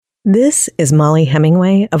This is Molly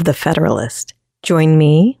Hemingway of The Federalist. Join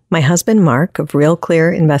me, my husband Mark of Real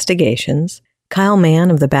Clear Investigations, Kyle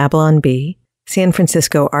Mann of the Babylon Bee, San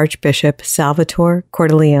Francisco Archbishop Salvatore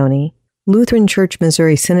Cordileone, Lutheran Church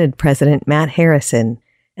Missouri Synod President Matt Harrison,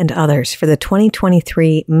 and others for the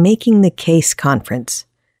 2023 Making the Case Conference,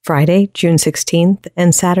 Friday, June 16th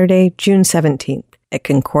and Saturday, June 17th at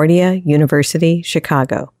Concordia University,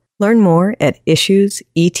 Chicago. Learn more at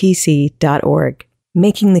issuesetc.org.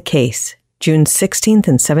 Making the Case, June 16th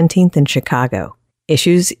and 17th in Chicago.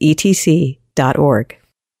 issuesetc.org.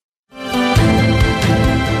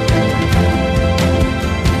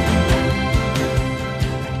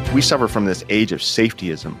 We suffer from this age of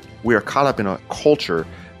safetyism. We are caught up in a culture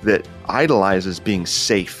that idolizes being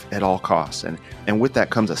safe at all costs, and with that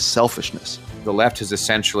comes a selfishness. The left has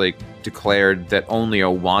essentially declared that only a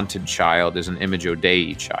wanted child is an Imago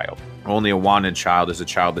Dei child. Only a wanted child is a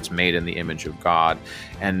child that's made in the image of God.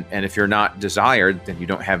 And if you're not desired, then you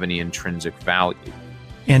don't have any intrinsic value.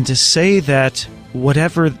 And to say that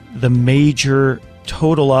whatever the major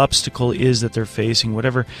total obstacle is that they're facing,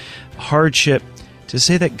 whatever hardship, to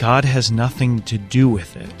say that God has nothing to do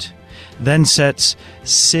with it, then sets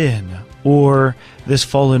sin or this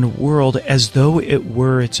fallen world as though it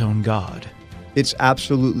were its own God. It's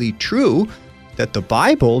absolutely true that the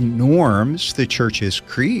Bible norms the church's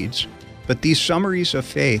creeds, but these summaries of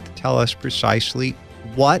faith tell us precisely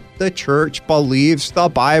what the church believes the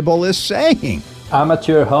Bible is saying.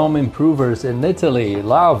 Amateur home improvers in Italy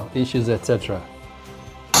love issues, etc.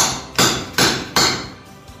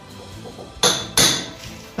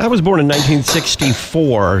 I was born in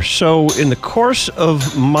 1964, so in the course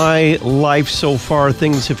of my life so far,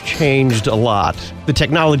 things have changed a lot. The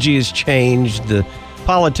technology has changed, the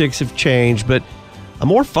politics have changed, but a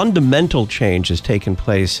more fundamental change has taken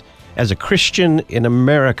place as a Christian in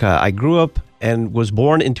America. I grew up and was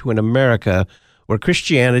born into an America where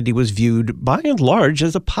Christianity was viewed by and large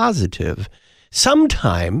as a positive.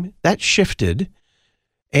 Sometime that shifted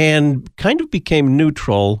and kind of became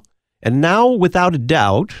neutral. And now, without a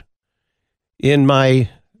doubt, in my,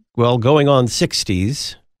 going on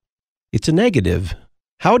 60s, it's a negative.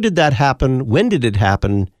 How did that happen? When did it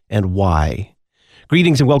happen? And why?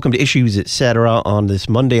 Greetings and welcome to Issues, Etc. on this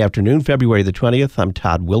Monday afternoon, February the 20th. I'm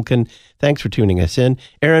Todd Wilkin. Thanks for tuning us in.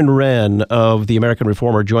 Aaron Renn of The American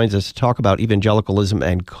Reformer joins us to talk about evangelicalism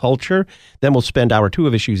and culture. Then we'll spend hour two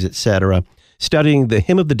of Issues, Etc. studying the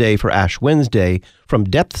hymn of the day for Ash Wednesday, From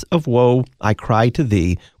Depths of Woe, I Cry to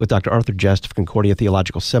Thee, with Dr. Arthur Jest of Concordia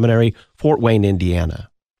Theological Seminary, Fort Wayne, Indiana.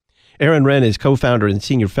 Aaron Renn is co-founder and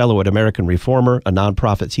senior fellow at American Reformer, a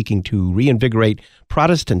nonprofit seeking to reinvigorate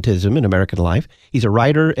Protestantism in American life. He's a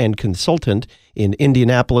writer and consultant in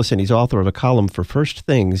Indianapolis, and he's author of a column for First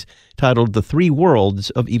Things titled The Three Worlds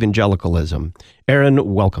of Evangelicalism.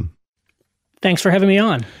 Aaron, welcome. Thanks for having me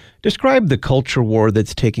on. Describe the culture war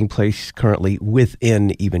that's taking place currently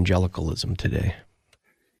within evangelicalism today.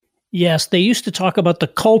 Yes, they used to talk about the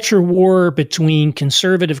culture war between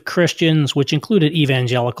conservative Christians, which included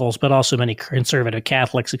evangelicals, but also many conservative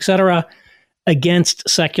Catholics, etc., against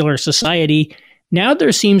secular society. Now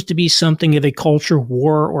there seems to be something of a culture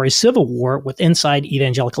war or a civil war with inside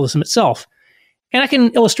evangelicalism itself. And I can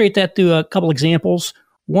illustrate that through a couple examples.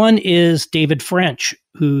 One is David French,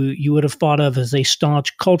 who you would have thought of as a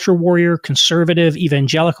staunch culture warrior, conservative,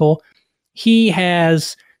 evangelical. He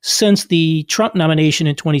has, since the Trump nomination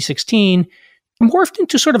in 2016, morphed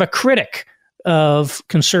into sort of a critic of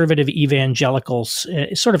conservative evangelicals,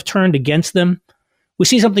 sort of turned against them. We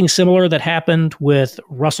see something similar that happened with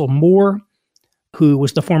Russell Moore, who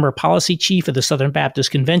was the former policy chief of the Southern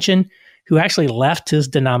Baptist Convention, who actually left his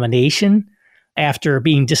denomination after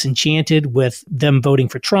being disenchanted with them voting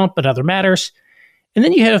for Trump and other matters. And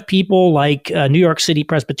then you have people like New York City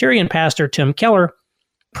Presbyterian pastor Tim Keller.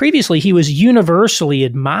 Previously, he was universally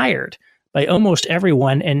admired by almost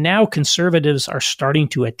everyone, and now conservatives are starting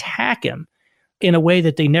to attack him in a way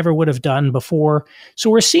that they never would have done before. So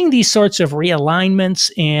we're seeing these sorts of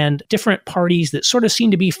realignments and different parties that sort of seem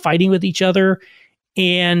to be fighting with each other,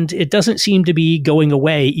 and it doesn't seem to be going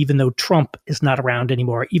away, even though Trump is not around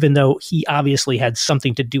anymore, even though he obviously had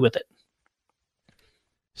something to do with it.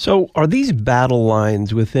 So are these battle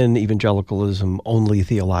lines within evangelicalism only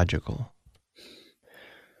theological?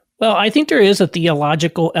 Well, I think there is a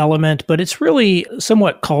theological element, but it's really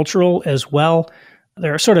somewhat cultural as well.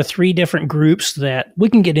 There are sort of three different groups that we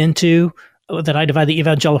can get into, that I divide the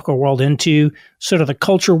evangelical world into, sort of the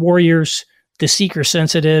culture warriors, the seeker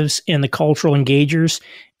sensitives, and the cultural engagers.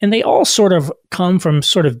 And they all sort of come from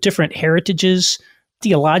sort of different heritages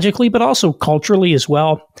theologically, but also culturally as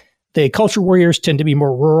well. The culture warriors tend to be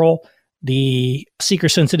more rural. The seeker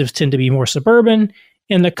sensitives tend to be more suburban,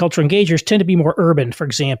 and the cultural engagers tend to be more urban, for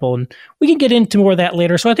example. And we can get into more of that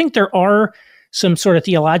later. So I think there are some sort of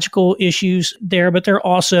theological issues there, but there are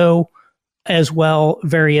also, as well,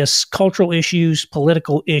 various cultural issues,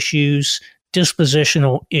 political issues,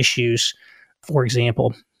 dispositional issues, for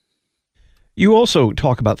example. You also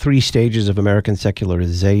talk about 3 stages of American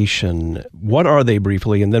secularization. What are they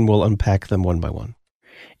briefly? And then we'll unpack them one by one.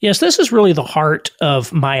 Yes, this is really the heart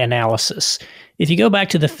of my analysis. If you go back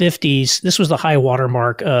to the 50s, this was the high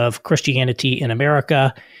watermark of Christianity in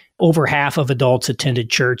America. Over half of adults attended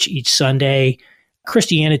church each Sunday.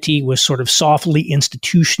 Christianity was sort of softly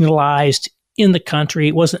institutionalized in the country.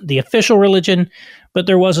 It wasn't the official religion, but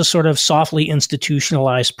there was a sort of softly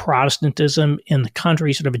institutionalized Protestantism in the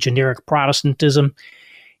country, sort of a generic Protestantism.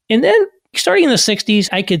 And then starting in the 60s,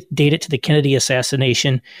 I could date it to the Kennedy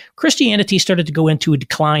assassination, Christianity started to go into a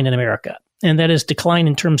decline in America. And that is decline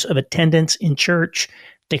in terms of attendance in church,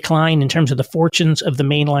 decline in terms of the fortunes of the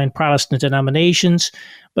mainline Protestant denominations,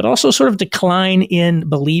 but also sort of decline in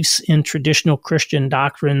beliefs in traditional Christian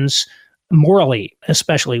doctrines morally,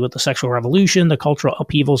 especially with the sexual revolution, the cultural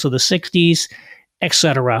upheavals of the 60s,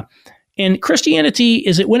 etc. And Christianity,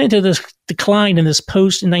 as it went into this decline in this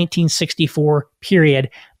post-1964 period,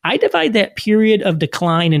 I divide that period of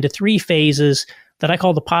decline into 3 phases that I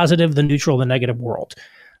call the positive, the neutral, the negative world.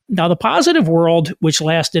 Now, the positive world, which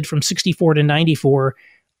lasted from 64 to 94,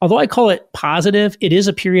 although I call it positive, it is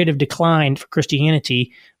a period of decline for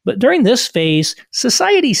Christianity. But during this phase,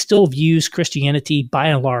 society still views Christianity by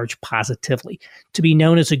and large positively. To be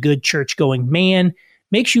known as a good church-going man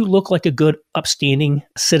makes you look like a good, upstanding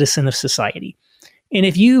citizen of society. And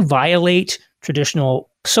if you violate traditional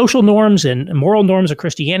social norms and moral norms of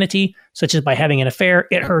Christianity, such as by having an affair,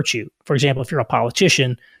 it hurts you. For example, if you're a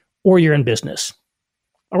politician or you're in business.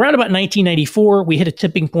 Around about 1994, we hit a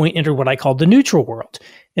tipping point into what I call the neutral world.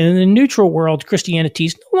 And in the neutral world, Christianity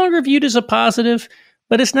is no longer viewed as a positive,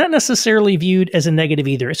 but it's not necessarily viewed as a negative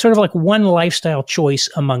either. It's sort of like one lifestyle choice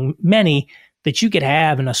among many that you could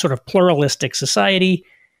have in a sort of pluralistic society.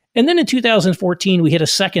 And then in 2014, we hit a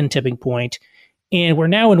second tipping point, and we're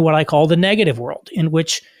now in what I call the negative world, in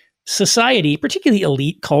which society, particularly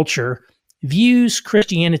elite culture, views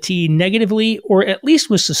Christianity negatively or at least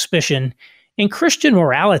with suspicion. And Christian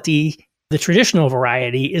morality, the traditional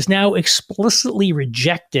variety, is now explicitly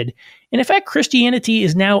rejected. And in fact, Christianity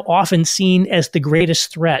is now often seen as the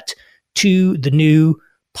greatest threat to the new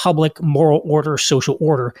public moral order, social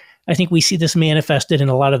order. I think we see this manifested in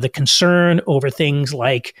a lot of the concern over things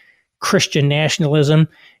like Christian nationalism,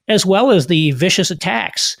 as well as the vicious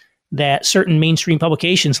attacks that certain mainstream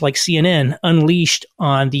publications like CNN unleashed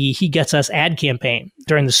on the He Gets Us ad campaign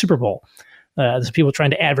during the Super Bowl. There's people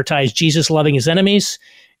trying to advertise Jesus loving his enemies.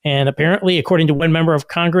 And apparently, according to one member of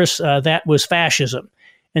Congress, that was fascism.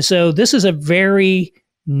 And so this is a very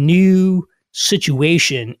new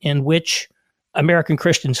situation in which American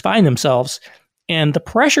Christians find themselves. And the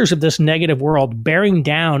pressures of this negative world bearing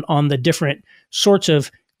down on the different sorts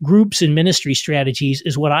of groups and ministry strategies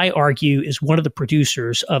is what I argue is one of the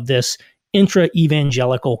producers of this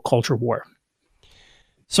intra-evangelical culture war.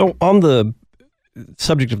 So on the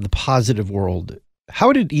subject of the positive world,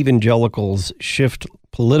 how did evangelicals shift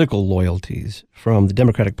political loyalties from the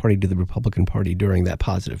Democratic Party to the Republican Party during that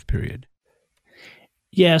positive period?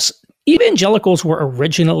 Yes, evangelicals were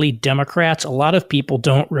originally Democrats. A lot of people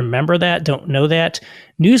don't remember that, don't know that.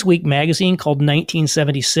 Newsweek magazine called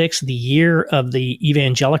 1976 the year of the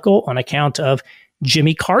evangelical on account of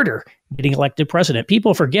Jimmy Carter getting elected president.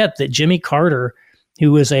 People forget that Jimmy Carter,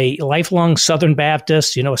 who was a lifelong Southern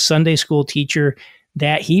Baptist, a Sunday school teacher,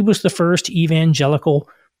 that he was the first evangelical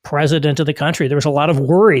president of the country. There was a lot of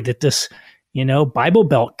worry that this, Bible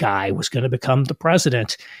Belt guy was going to become the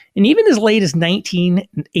president. And even as late as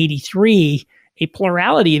 1983, a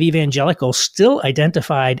plurality of evangelicals still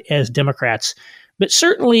identified as Democrats. But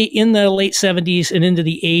certainly in the late 70s and into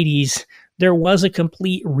the 80s, there was a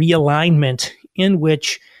complete realignment in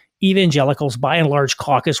which evangelicals, by and large,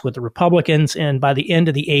 caucused with the Republicans, and by the end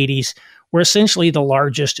of the 80s, were essentially the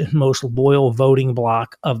largest and most loyal voting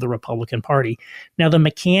bloc of the Republican Party. Now, the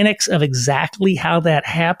mechanics of exactly how that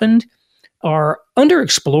happened are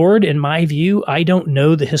underexplored, in my view. I don't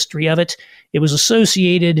know the history of it. It was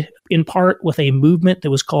associated in part with a movement that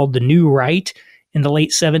was called the New Right in the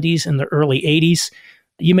late 70s and the early 80s.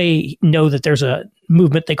 You may know that there's a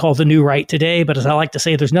movement they call the New Right today, but as I like to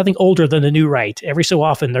say, there's nothing older than the New Right. Every so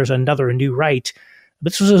often, there's another New Right.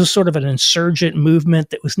 But this was a sort of an insurgent movement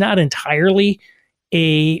that was not entirely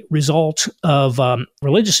a result of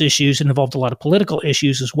religious issues. It involved a lot of political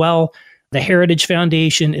issues as well. The Heritage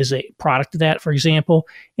Foundation is a product of that, for example,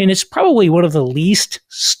 and it's probably one of the least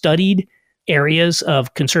studied areas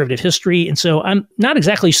of conservative history. And so I'm not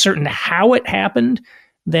exactly certain how it happened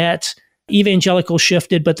that evangelicals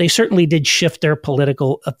shifted, but they certainly did shift their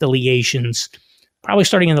political affiliations, probably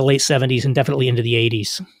starting in the late 70s and definitely into the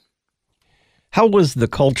 80s. How was the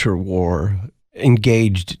culture war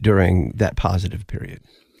engaged during that positive period?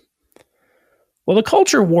 Well, the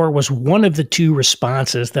culture war was one of the two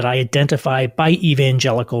responses that I identify by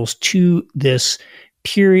evangelicals to this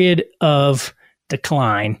period of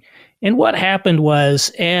decline. And what happened was,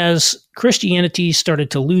 as Christianity started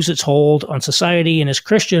to lose its hold on society and as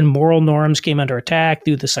Christian moral norms came under attack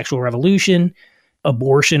through the sexual revolution,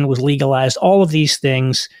 abortion was legalized, all of these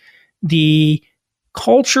things, the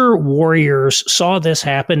culture warriors saw this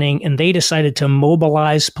happening and they decided to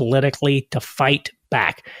mobilize politically to fight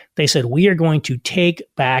back. They said, we are going to take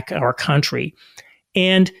back our country.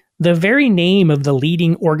 And the very name of the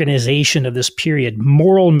leading organization of this period,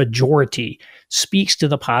 Moral Majority, speaks to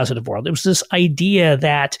the positive world. It was this idea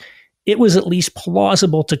that it was at least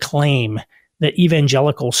plausible to claim that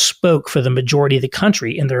evangelicals spoke for the majority of the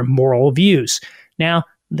country in their moral views. Now,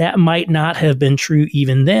 that might not have been true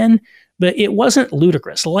even then, but it wasn't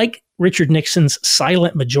ludicrous. Like Richard Nixon's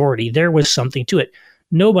silent majority, there was something to it.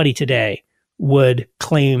 Nobody today would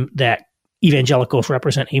claim that evangelicals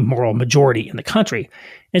represent a moral majority in the country.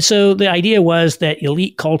 And so the idea was that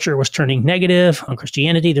elite culture was turning negative on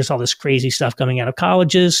Christianity. There's all this crazy stuff coming out of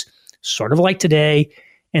colleges, sort of like today.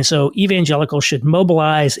 And so evangelicals should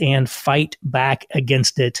mobilize and fight back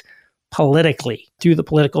against it politically through the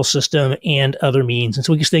political system and other means. And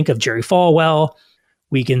so we can think of Jerry Falwell.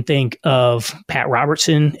 We can think of Pat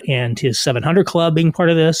Robertson and his 700 Club being part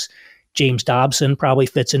of this. James Dobson probably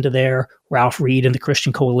fits into there. Ralph Reed and the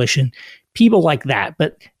Christian Coalition. People like that.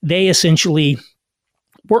 But they essentially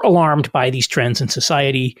were alarmed by these trends in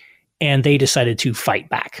society, and they decided to fight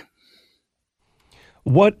back.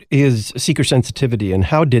 What is seeker sensitivity, and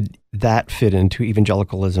how did that fit into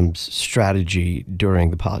evangelicalism's strategy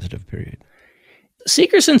during the positive period?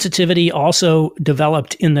 Seeker sensitivity also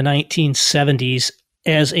developed in the 1970s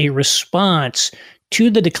as a response to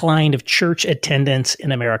the decline of church attendance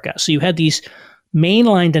in America. So you had these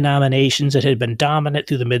mainline denominations that had been dominant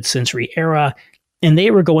through the mid-century era, and they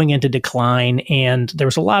were going into decline. And there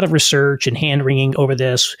was a lot of research and hand-wringing over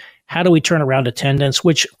this. How do we turn around attendance?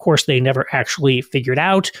 Which, of course, they never actually figured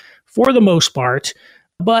out for the most part.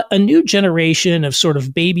 But a new generation of sort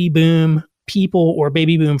of baby boom people or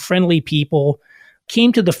baby boom friendly people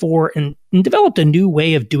came to the fore and developed a new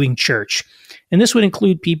way of doing church. And this would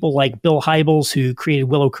include people like Bill Hybels, who created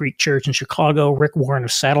Willow Creek Church in Chicago, Rick Warren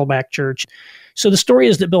of Saddleback Church. So the story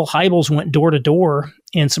is that Bill Hybels went door to door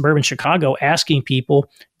in suburban Chicago asking people,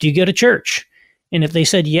 do you go to church? And if they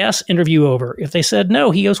said yes, interview over. If they said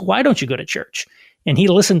no, he goes, why don't you go to church? And he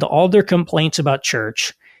listened to all their complaints about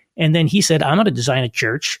church. And then he said, I'm going to design a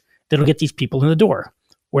church that'll get these people in the door.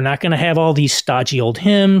 We're not going to have all these stodgy old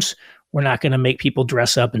hymns. We're not going to make people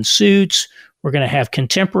dress up in suits. We're going to have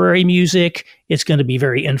contemporary music. It's going to be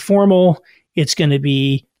very informal. It's going to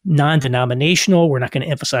be non-denominational. We're not going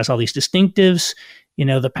to emphasize all these distinctives. You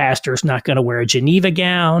know, the pastor's not going to wear a Geneva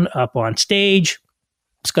gown up on stage.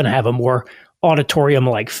 It's going to have a more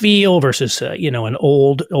auditorium-like feel versus, an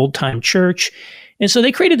old-time church. And so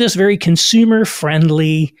they created this very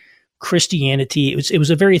consumer-friendly Christianity. It was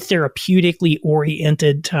a very therapeutically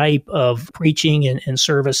oriented type of preaching and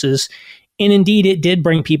services. And indeed, it did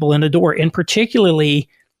bring people in the door, and particularly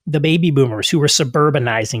the baby boomers who were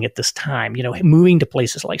suburbanizing at this time, moving to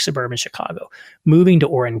places like suburban Chicago, moving to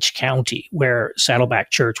Orange County, where Saddleback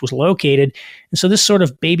Church was located. And so this sort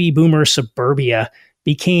of baby boomer suburbia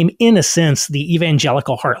became, in a sense, the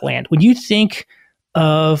evangelical heartland. When you think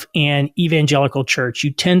of an evangelical church, you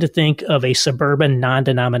tend to think of a suburban,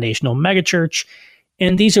 non-denominational megachurch.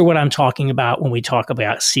 And these are what I'm talking about when we talk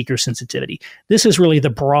about seeker sensitivity. This is really the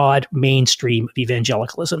broad mainstream of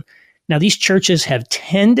evangelicalism. Now, these churches have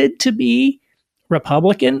tended to be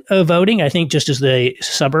Republican voting, I think, just as the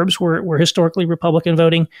suburbs were historically Republican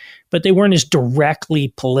voting, but they weren't as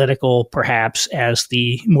directly political, perhaps, as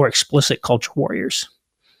the more explicit culture warriors.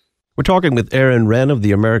 We're talking with Aaron Renn of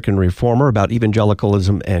the American Reformer about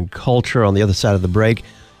evangelicalism and culture. On the other side of the break,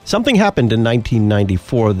 something happened in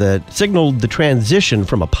 1994 that signaled the transition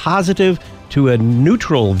from a positive to a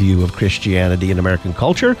neutral view of Christianity in American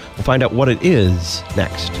culture. We'll find out what it is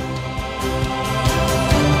next.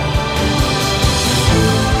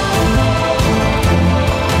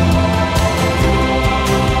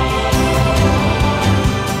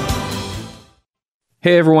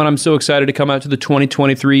 Hey everyone, I'm so excited to come out to the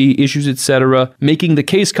 2023 Issues Etc. Making the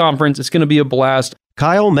Case Conference. It's going to be a blast.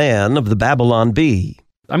 Kyle Mann of the Babylon Bee.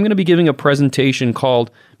 I'm going to be giving a presentation called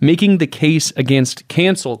Making the Case Against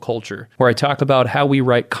Cancel Culture, where I talk about how we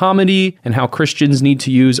write comedy and how Christians need to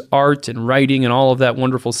use art and writing and all of that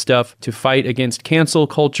wonderful stuff to fight against cancel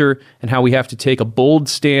culture, and how we have to take a bold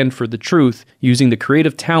stand for the truth using the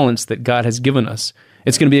creative talents that God has given us.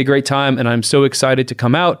 It's going to be a great time, and I'm so excited to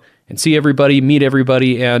come out and see everybody, meet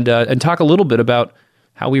everybody, and talk a little bit about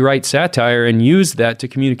how we write satire and use that to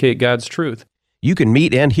communicate God's truth. You can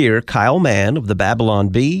meet and hear Kyle Mann of the Babylon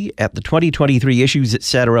Bee at the 2023 Issues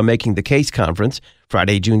Etc. Making the Case Conference,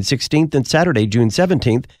 Friday, June 16th and Saturday, June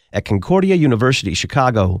 17th at Concordia University,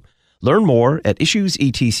 Chicago. Learn more at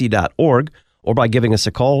issuesetc.org or by giving us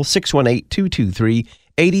a call,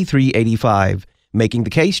 618-223-8385. Making the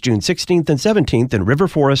Case, June 16th and 17th in River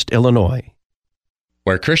Forest, Illinois.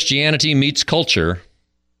 Where Christianity meets culture,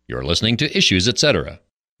 you're listening to Issues Etc.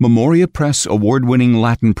 Memoria Press award-winning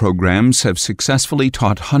Latin programs have successfully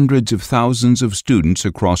taught hundreds of thousands of students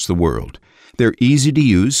across the world. Their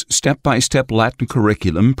easy-to-use, step-by-step Latin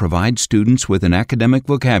curriculum provides students with an academic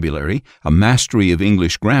vocabulary, a mastery of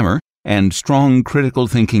English grammar, and strong critical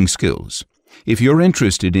thinking skills. If you're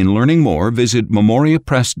interested in learning more, visit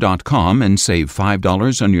memoriapress.com and save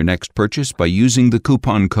 $5 on your next purchase by using the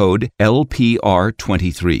coupon code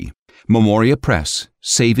LPR23. Memoria Press,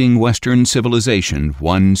 saving Western civilization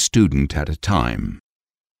one student at a time.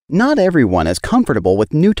 Not everyone is comfortable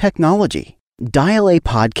with new technology. Dial A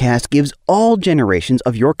Podcast gives all generations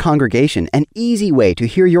of your congregation an easy way to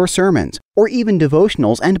hear your sermons, or even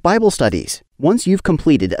devotionals and Bible studies. Once you've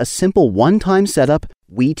completed a simple one-time setup,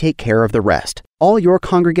 we take care of the rest. All your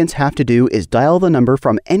congregants have to do is dial the number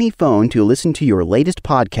from any phone to listen to your latest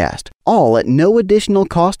podcast, all at no additional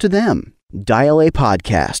cost to them. Dial A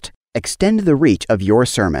Podcast. Extend the reach of your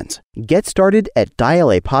sermons. Get started at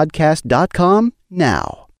dialapodcast.com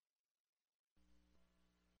now.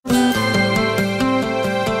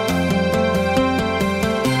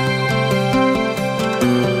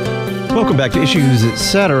 Welcome back to Issues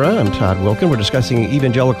Etc. I'm Todd Wilkin. We're discussing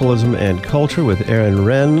evangelicalism and culture with Aaron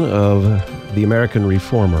Renn of The American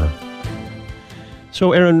Reformer.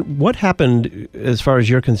 So, Aaron, what happened, as far as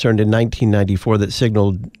you're concerned, in 1994 that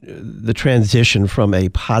signaled the transition from a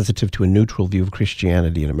positive to a neutral view of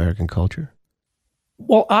Christianity in American culture?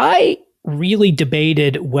 Well, I really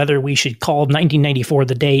debated whether we should call 1994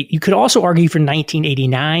 the date. You could also argue for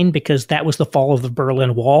 1989 because that was the fall of the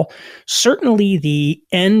Berlin Wall. Certainly the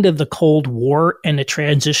end of the Cold War and the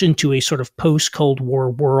transition to a sort of post-Cold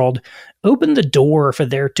War world opened the door for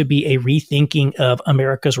there to be a rethinking of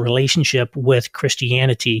America's relationship with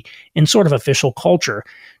Christianity in sort of official culture.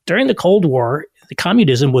 During the Cold War, the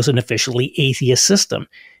communism was an officially atheist system.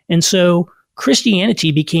 And so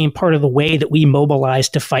Christianity became part of the way that we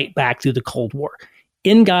mobilized to fight back through the Cold War.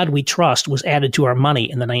 In God We Trust was added to our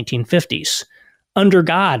money in the 1950s. Under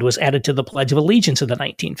God was added to the Pledge of Allegiance in the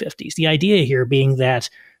 1950s. The idea here being that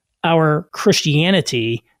our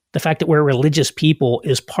Christianity, the fact that we're a religious people,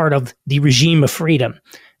 is part of the regime of freedom.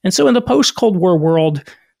 And so in the post-Cold War world,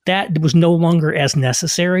 that was no longer as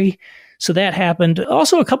necessary. So that happened.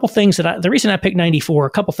 Also, a couple things the reason I picked 94,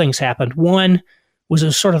 a couple things happened. One was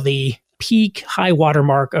a sort of the peak high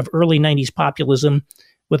watermark of early 90s populism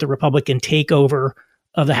with the Republican takeover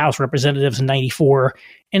of the House of Representatives in 94.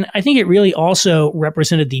 And I think it really also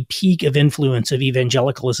represented the peak of influence of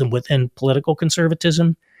evangelicalism within political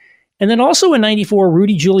conservatism. And then also in 94,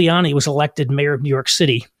 Rudy Giuliani was elected mayor of New York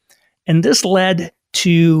City. And this led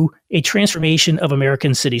to a transformation of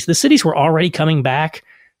American cities. The cities were already coming back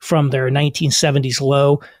from their 1970s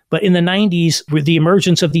low, but in the 90s, with the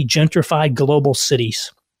emergence of the gentrified global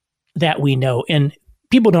cities that we know. And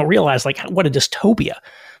people don't realize what a dystopia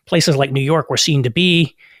places like New York were seen to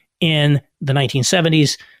be in the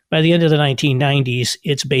 1970s. By the end of the 1990s,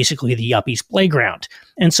 it's basically the yuppies' playground.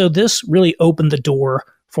 And so this really opened the door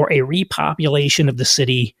for a repopulation of the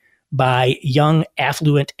city by young,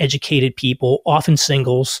 affluent, educated people, often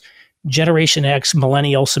singles, Generation X,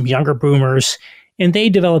 millennials, some younger boomers, and they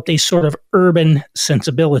developed a sort of urban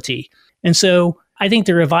sensibility. And so I think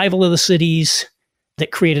the revival of the cities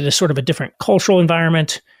that created a sort of a different cultural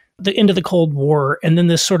environment, the end of the Cold War, and then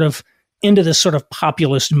this sort of into this sort of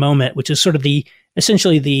populist moment, which is sort of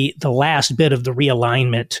essentially the last bit of the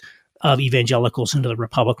realignment of evangelicals into the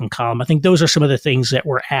Republican column. I think those are some of the things that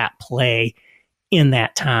were at play in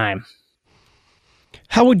that time.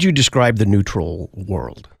 How would you describe the neutral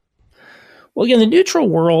world? Well, again, the neutral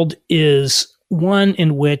world is one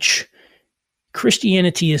in which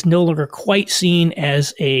Christianity is no longer quite seen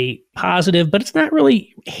as a positive, but it's not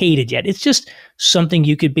really hated yet. It's just something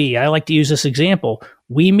you could be. I like to use this example.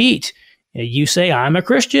 We meet. You say, I'm a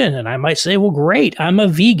Christian. And I might say, well, great, I'm a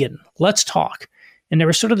vegan. Let's talk. And there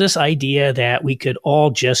was sort of this idea that we could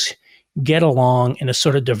all just get along in a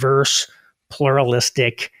sort of diverse,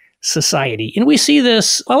 pluralistic society. And we see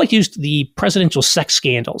this, I like to use the presidential sex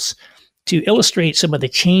scandals to illustrate some of the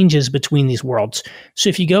changes between these worlds. So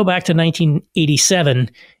if you go back to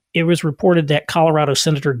 1987, it was reported that Colorado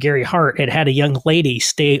Senator Gary Hart had had a young lady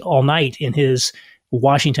stay all night in his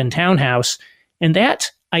Washington townhouse. And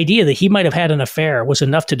that idea that he might have had an affair was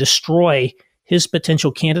enough to destroy his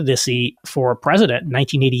potential candidacy for president in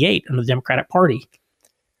 1988 in the Democratic Party.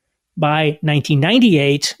 By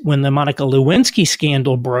 1998, when the Monica Lewinsky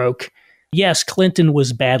scandal broke, yes, Clinton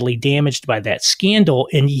was badly damaged by that scandal,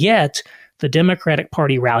 and yet the Democratic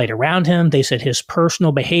Party rallied around him. They said his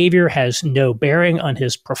personal behavior has no bearing on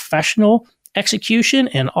his professional execution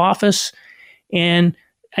and office. And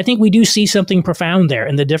I think we do see something profound there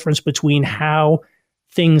in the difference between how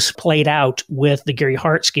things played out with the Gary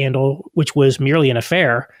Hart scandal, which was merely an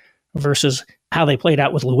affair, versus how they played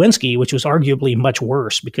out with Lewinsky, which was arguably much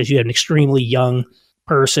worse because you had an extremely young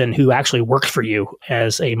person who actually worked for you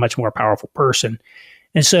as a much more powerful person.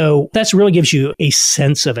 And so that really gives you a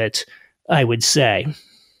sense of it, I would say.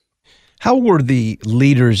 How were the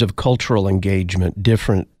leaders of cultural engagement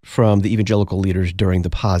different from the evangelical leaders during the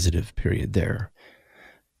positive period there?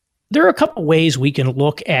 There are a couple ways we can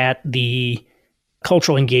look at the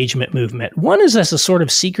cultural engagement movement. One is as a sort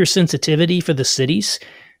of seeker sensitivity for the cities,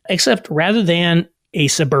 except rather than a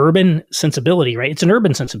suburban sensibility, right? It's an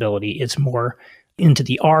urban sensibility. It's more into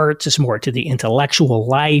the arts. It's more to the intellectual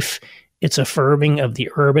life. It's affirming of the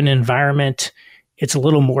urban environment. It's a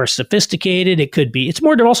little more sophisticated. It's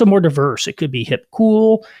also more diverse. It could be hip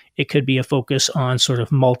cool. It could be a focus on sort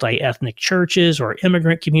of multi-ethnic churches or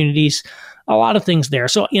immigrant communities, a lot of things there.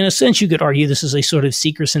 So in a sense, you could argue this is a sort of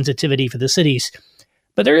seeker sensitivity for the cities.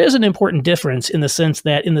 But there is an important difference in the sense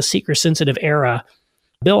that in the seeker sensitive era,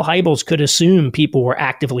 Bill Hybels could assume people were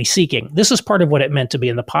actively seeking. This is part of what it meant to be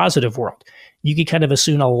in the positive world. You could kind of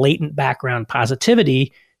assume a latent background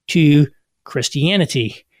positivity to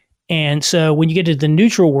Christianity. And so when you get to the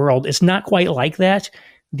neutral world, it's not quite like that.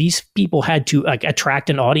 These people had to attract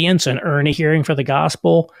an audience and earn a hearing for the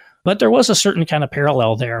gospel, but there was a certain kind of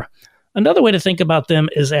parallel there. Another way to think about them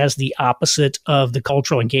is as the opposite of the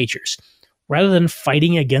cultural engagers. Rather than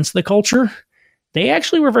fighting against the culture, they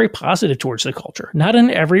actually were very positive towards the culture. Not in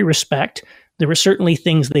every respect. There were certainly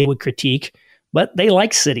things they would critique, but they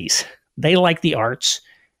liked cities. They liked the arts.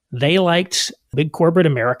 They liked big corporate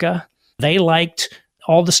America. They liked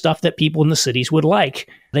all the stuff that people in the cities would like.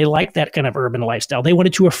 They liked that kind of urban lifestyle. They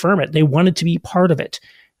wanted to affirm it. They wanted to be part of it.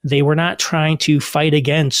 They were not trying to fight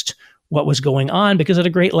against what was going on because at a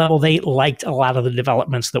great level, they liked a lot of the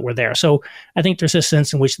developments that were there. So I think there's a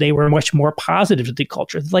sense in which they were much more positive to the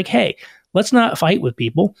culture. It's like, hey, let's not fight with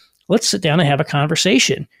people. Let's sit down and have a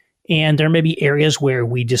conversation. And there may be areas where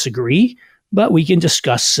we disagree, but we can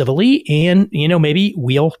discuss civilly and, maybe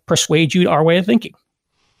we'll persuade you to our way of thinking.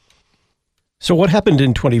 So what happened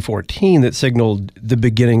in 2014 that signaled the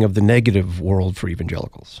beginning of the negative world for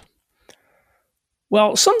evangelicals?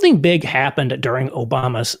 Well, something big happened during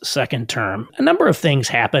Obama's second term. A number of things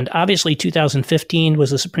happened. Obviously, 2015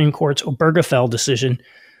 was the Supreme Court's Obergefell decision,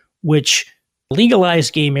 which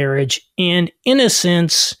legalized gay marriage and, in a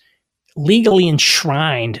sense, legally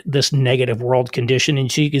enshrined this negative world condition. And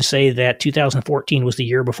so you can say that 2014 was the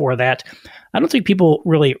year before that. I don't think people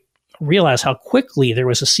really realize how quickly there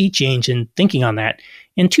was a sea change in thinking on that.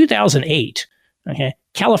 In 2008,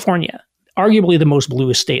 California, arguably the most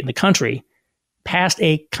bluest state in the country, passed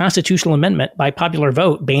a constitutional amendment by popular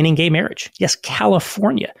vote banning gay marriage. Yes,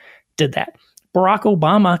 California did that. Barack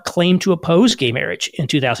Obama claimed to oppose gay marriage in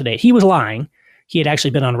 2008. He was lying. He had actually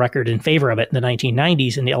been on record in favor of it in the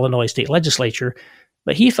 1990s in the Illinois state legislature,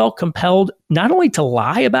 but he felt compelled not only to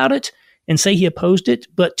lie about it and say he opposed it,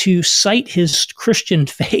 but to cite his Christian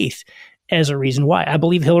faith as a reason why. I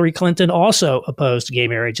believe Hillary Clinton also opposed gay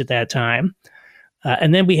marriage at that time.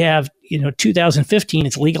 And then we have, 2015,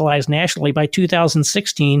 it's legalized nationally. By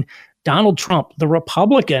 2016, Donald Trump, the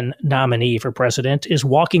Republican nominee for president, is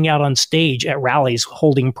walking out on stage at rallies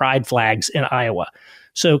holding pride flags in Iowa.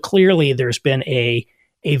 So clearly there's been a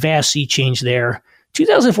vast sea change there.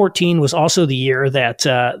 2014 was also the year that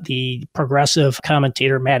the progressive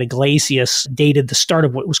commentator Matt Yglesias dated the start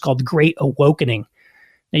of what was called the Great Awakening.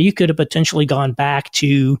 Now, you could have potentially gone back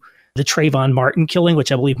to the Trayvon Martin killing,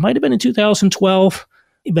 which I believe might have been in 2012,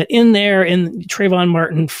 But in there, in Trayvon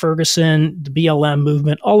Martin, Ferguson, the BLM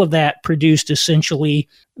movement, all of that produced essentially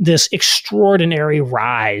this extraordinary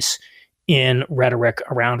rise in rhetoric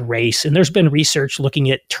around race. And there's been research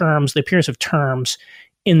looking at terms, the appearance of terms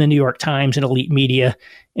in the New York Times and elite media,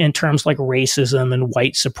 and terms like racism and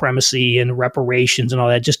white supremacy and reparations and all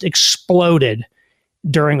that just exploded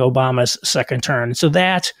during Obama's second term. So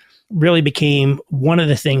that really became one of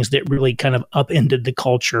the things that really kind of upended the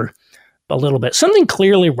culture a little bit. Something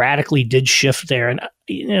clearly radically did shift there. And,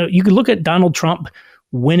 you could look at Donald Trump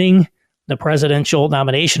winning the presidential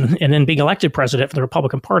nomination and then being elected president for the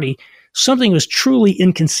Republican Party. Something was truly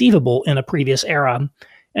inconceivable in a previous era.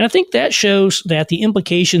 And I think that shows that the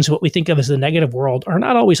implications of what we think of as the negative world are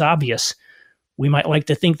not always obvious. We might like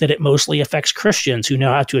to think that it mostly affects Christians who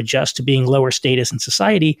know how to adjust to being lower status in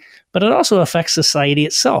society, but it also affects society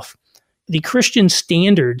itself. The Christian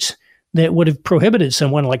standards that would have prohibited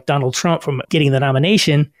someone like Donald Trump from getting the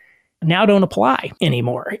nomination now don't apply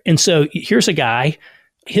anymore. And so here's a guy,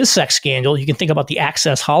 his sex scandal, you can think about the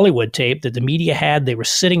Access Hollywood tape that the media had. They were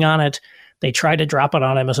sitting on it. They tried to drop it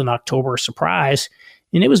on him as an October surprise.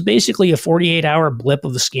 And it was basically a 48-hour blip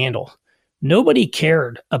of the scandal. Nobody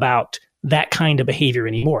cared about that kind of behavior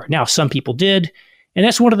anymore. Now, some people did. And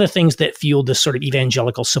that's one of the things that fueled this sort of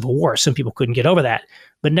evangelical civil war. Some people couldn't get over that.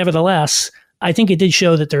 But nevertheless, I think it did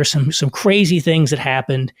show that there are some crazy things that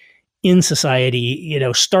happened in society,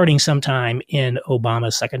 starting sometime in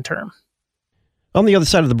Obama's second term. On the other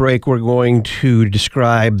side of the break, we're going to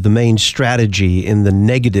describe the main strategy in the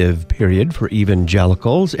negative period for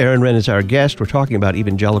evangelicals. Aaron Renn is our guest. We're talking about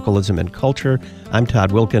evangelicalism and culture. I'm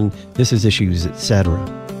Todd Wilken. This is Issues,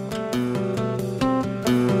 Etc.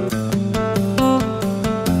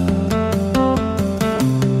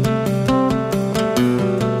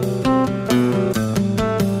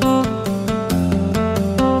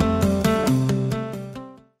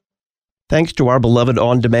 Thanks to our beloved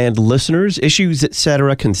on-demand listeners, Issues,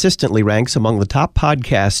 Etc. consistently ranks among the top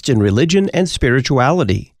podcasts in religion and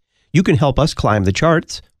spirituality. You can help us climb the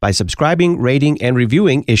charts by subscribing, rating, and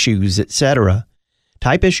reviewing Issues, Etc.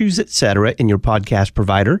 Type Issues, Etc. in your podcast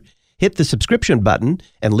provider, hit the subscription button,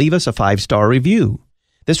 and leave us a 5-star review.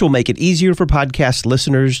 This will make it easier for podcast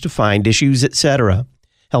listeners to find Issues, Etc.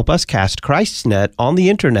 Help us cast Christ's net on the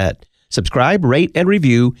internet. Subscribe, rate, and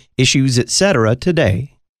review Issues, Etc. today.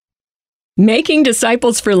 Making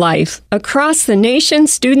Disciples for Life. Across the nation,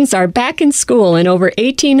 students are back in school in over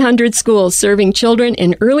 1,800 schools serving children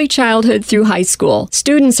in early childhood through high school.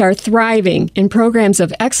 Students are thriving in programs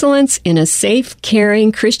of excellence in a safe,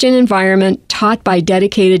 caring Christian environment taught by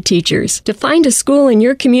dedicated teachers. To find a school in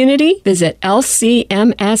your community, visit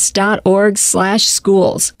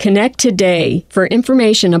lcms.org/schools. Connect today for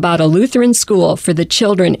information about a Lutheran school for the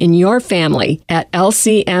children in your family at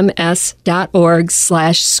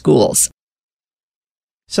lcms.org/schools.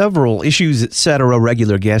 Several Issues, Etc.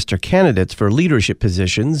 regular guests are candidates for leadership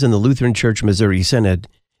positions in the Lutheran Church Missouri Synod.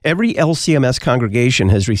 Every LCMS congregation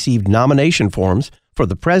has received nomination forms for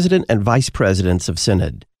the president and vice presidents of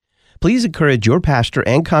Synod. Please encourage your pastor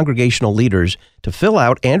and congregational leaders to fill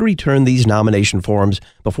out and return these nomination forms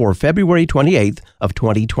before February 28th of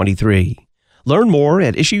 2023. Learn more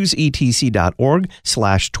at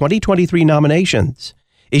issuesetc.org/2023 nominations.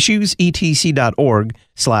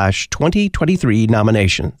 issuesetc.org/2023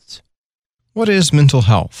 nominations. What is mental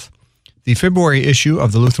health? The February issue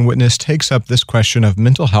of the Lutheran Witness takes up this question of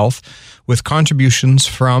mental health with contributions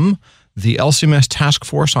from the LCMS Task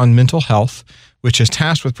Force on Mental Health, which is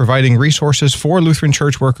tasked with providing resources for Lutheran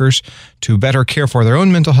church workers to better care for their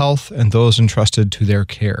own mental health and those entrusted to their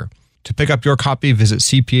care. To pick up your copy, visit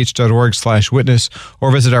cph.org/witness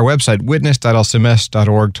or visit our website,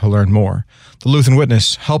 witness.lcms.org, to learn more. The Lutheran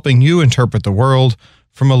Witness, helping you interpret the world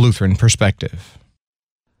from a Lutheran perspective.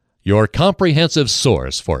 Your comprehensive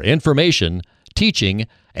source for information, teaching,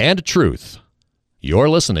 and truth. You're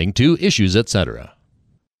listening to Issues, Etc.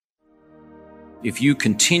 If you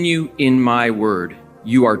continue in my word,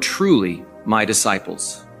 you are truly my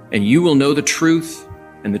disciples, and you will know the truth,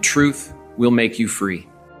 and the truth will make you free.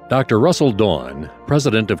 Dr. Russell Dawn,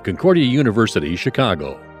 president of Concordia University,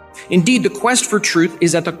 Chicago. Indeed, the quest for truth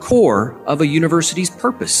is at the core of a university's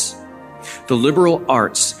purpose. The liberal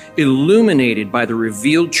arts, illuminated by the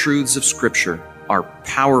revealed truths of Scripture, are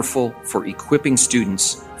powerful for equipping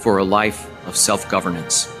students for a life of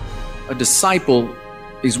self-governance. A disciple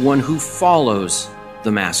is one who follows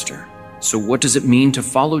the Master. So what does it mean to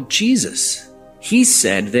follow Jesus? He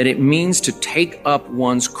said that it means to take up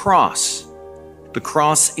one's cross. The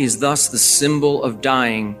cross is thus the symbol of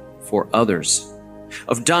dying for others,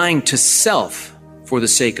 of dying to self for the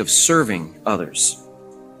sake of serving others.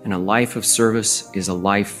 and a life of service is a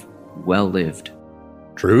life well lived.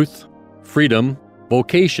 Truth, freedom,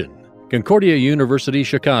 vocation. Concordia University,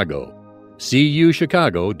 Chicago.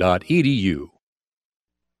 cuchicago.edu.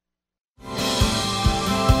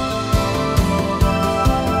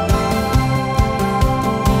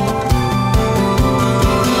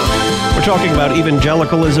 We're talking about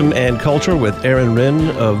evangelicalism and culture with Aaron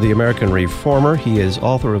Renn of the American Reformer. He is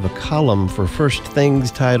author of a column for First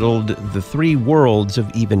Things titled The Three Worlds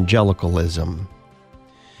of Evangelicalism.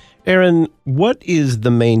 Aaron, what is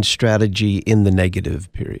the main strategy in the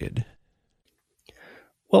negative period?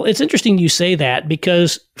 Well, it's interesting you say that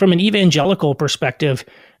because from an evangelical perspective,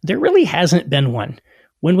 there really hasn't been one.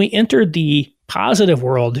 When we entered the positive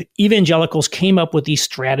world, evangelicals came up with these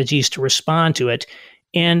strategies to respond to it.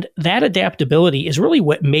 And that adaptability is really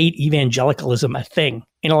what made evangelicalism a thing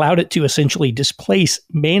and allowed it to essentially displace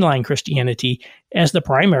mainline Christianity as the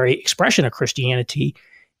primary expression of Christianity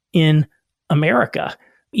in America.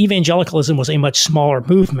 Evangelicalism was a much smaller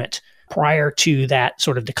movement prior to that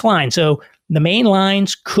sort of decline. So the main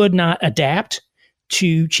lines could not adapt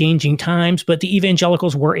to changing times, but the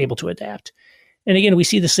evangelicals were able to adapt. And again, we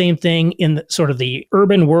see the same thing in the, sort of the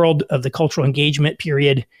urban world of the cultural engagement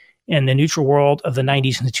period and the neutral world of the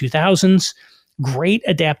 90s and the 2000s. Great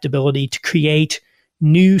adaptability to create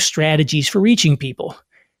new strategies for reaching people.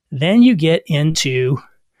 Then you get into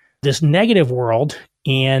this negative world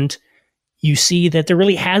and you see that there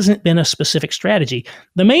really hasn't been a specific strategy.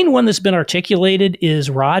 The main one that's been articulated is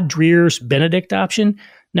Rod Dreher's Benedict option.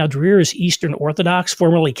 Now, Dreher is Eastern Orthodox,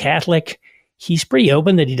 formerly Catholic. He's pretty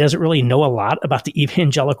open that he doesn't really know a lot about the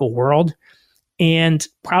evangelical world. And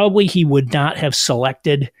probably he would not have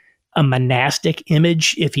selected a monastic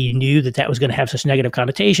image if he knew that that was going to have such negative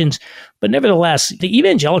connotations. But nevertheless, the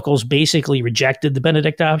evangelicals basically rejected the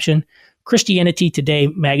Benedict option. Christianity Today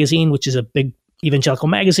magazine, which is a big evangelical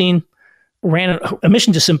magazine, ran a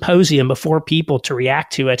mission to symposium before people to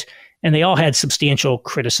react to it, and they all had substantial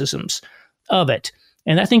criticisms of it.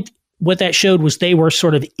 And I think what that showed was they were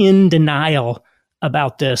sort of in denial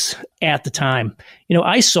about this at the time. You know,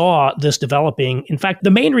 I saw this developing. In fact,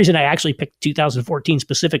 the main reason I actually picked 2014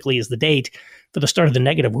 specifically as the date for the start of the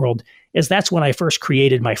negative world is that's when I first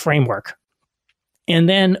created my framework. And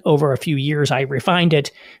then over a few years, I refined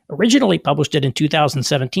it, originally published it in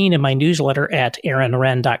 2017 in my newsletter at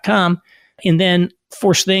aaronrenn.com. And then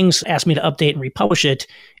First Things asked me to update and republish it.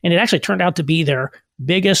 And it actually turned out to be their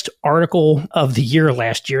biggest article of the year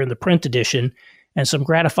last year in the print edition. And so I'm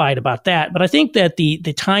gratified about that. But I think that the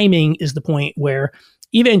timing is the point where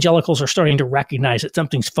evangelicals are starting to recognize that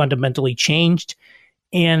something's fundamentally changed.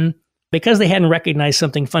 And because they hadn't recognized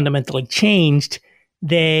something fundamentally changed,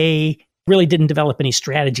 they really didn't develop any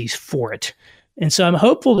strategies for it. And so I'm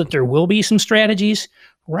hopeful that there will be some strategies.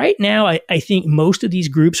 Right now, I think most of these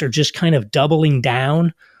groups are just kind of doubling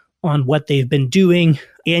down on what they've been doing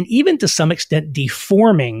and even to some extent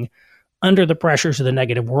deforming under the pressures of the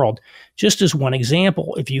negative world. Just as one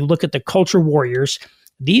example, if you look at the culture warriors,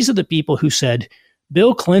 these are the people who said,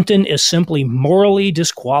 Bill Clinton is simply morally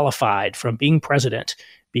disqualified from being president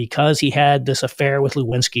because he had this affair with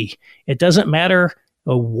Lewinsky. It doesn't matter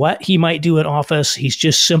what he might do in office. He's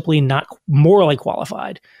just simply not morally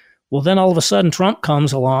qualified. Well, then all of a sudden Trump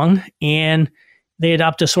comes along and they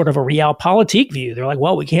adopt a sort of a realpolitik view. They're like,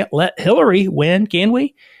 well, we can't let Hillary win, can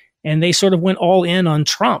we? And they sort of went all in on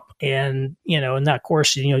Trump. And, and of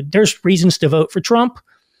course, there's reasons to vote for Trump.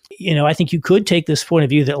 I think you could take this point of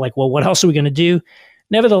view that like, well, what else are we going to do?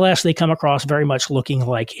 Nevertheless, they come across very much looking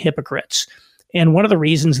like hypocrites. And one of the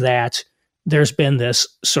reasons that there's been this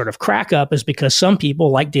sort of crack up is because some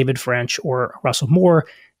people like David French or Russell Moore,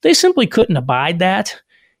 they simply couldn't abide that.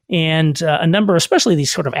 And a number, especially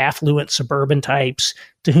these sort of affluent suburban types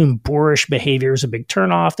to whom boorish behavior is a big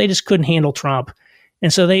turnoff, they just couldn't handle Trump.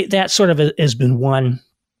 And so that sort of has been one.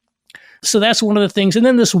 So that's one of the things. And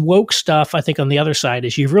then this woke stuff, I think on the other side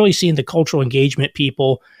is you've really seen the cultural engagement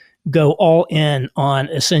people go all in on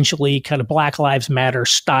essentially kind of Black Lives Matter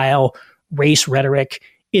style race rhetoric.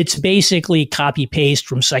 It's basically copy paste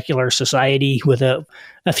from secular society with a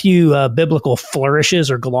few biblical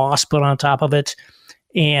flourishes or gloss put on top of it.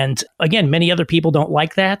 And again, many other people don't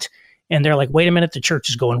like that. And they're like, wait a minute, the church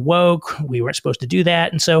is going woke. We weren't supposed to do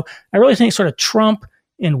that. And so I really think sort of Trump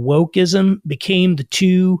and wokeism became the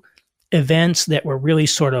two events that were really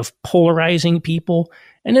sort of polarizing people.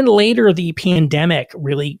 And then later, the pandemic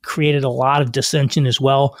really created a lot of dissension as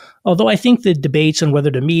well. Although I think the debates on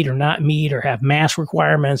whether to meet or not meet or have mask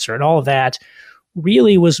requirements or all of that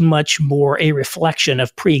really was much more a reflection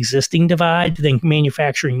of pre-existing divide than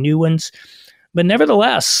manufacturing new ones. But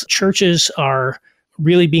nevertheless, churches are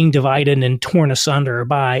really being divided and torn asunder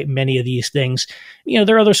by many of these things.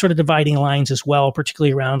 There are other sort of dividing lines as well,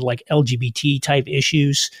 particularly around like LGBT type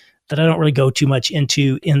issues that I don't really go too much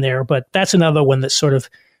into in there, but that's another one that's sort of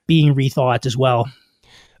being rethought as well.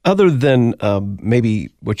 Other than maybe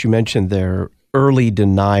what you mentioned there, early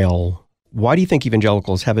denial, why do you think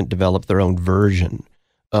evangelicals haven't developed their own version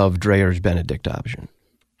of Dreyer's Benedict option?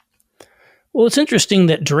 Well, it's interesting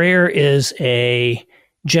that Dreyer is a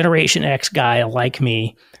Generation X guy like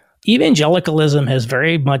me. Evangelicalism has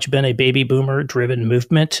very much been a baby boomer driven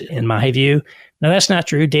movement, in my view. Now, that's not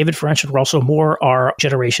true. David French and Russell Moore are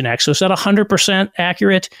Generation X, so it's not 100%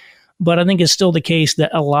 accurate, but I think it's still the case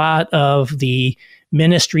that a lot of the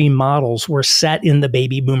ministry models were set in the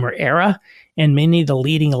baby boomer era, and many of the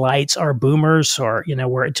leading lights are boomers, or,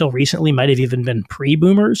 were until recently might have even been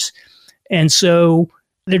pre-boomers. And so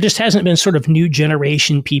there just hasn't been sort of new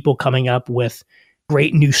generation people coming up with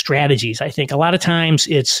great new strategies. I think a lot of times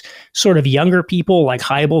it's sort of younger people like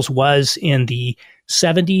Hybels was in the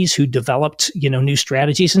 70s who developed, new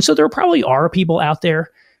strategies. And so there probably are people out there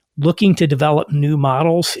looking to develop new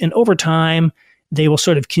models. And over time, they will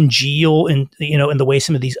sort of congeal in the way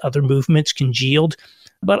some of these other movements congealed.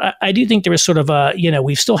 But I do think there is sort of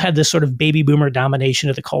we've still had this sort of baby boomer domination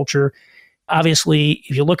of the culture. Obviously,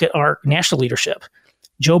 if you look at our national leadership,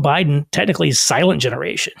 Joe Biden technically is silent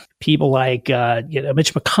generation. People like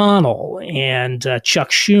Mitch McConnell and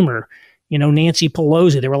Chuck Schumer, Nancy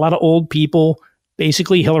Pelosi. There were a lot of old people,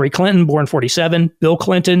 basically Hillary Clinton, born 1947, Bill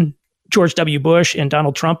Clinton, George W. Bush, and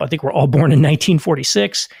Donald Trump, I think were all born in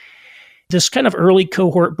 1946. This kind of early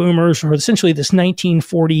cohort boomers, or essentially this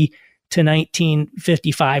 1940 to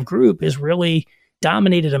 1955 group, has really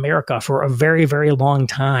dominated America for a very, very long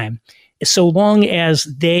time. So long as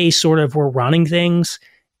they sort of were running things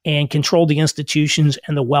and controlled the institutions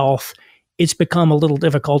and the wealth, it's become a little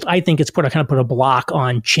difficult. I think it's put a block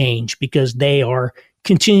on change because they are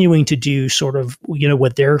continuing to do sort of,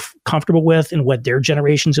 what they're comfortable with and what their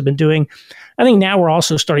generations have been doing. I think now we're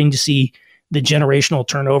also starting to see the generational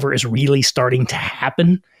turnover is really starting to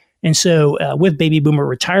happen. And so with baby boomer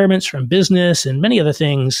retirements from business and many other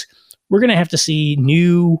things, we're going to have to see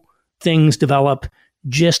new things develop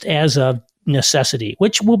just as a necessity,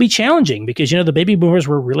 which will be challenging because, the baby boomers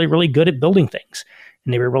were really, really good at building things,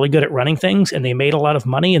 and they were really good at running things, and they made a lot of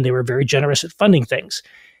money, and they were very generous at funding things.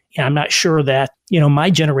 And I'm not sure that, my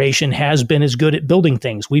generation has been as good at building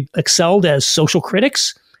things. We've excelled as social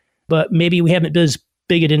critics, but maybe we haven't been as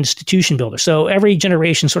big at institution builders. So every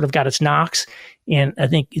generation sort of got its knocks, and I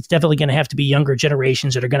think it's definitely going to have to be younger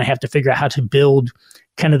generations that are going to have to figure out how to build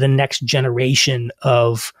kind of the next generation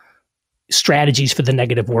of strategies for the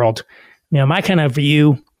negative world. My kind of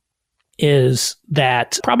view is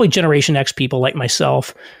that probably Generation X people like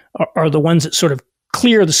myself are the ones that sort of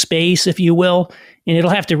clear the space, if you will, and it'll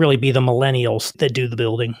have to really be the millennials that do the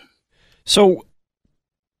building. So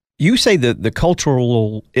you say that the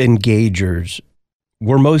cultural engagers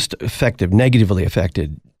were most effective, negatively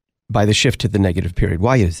affected by the shift to the negative period.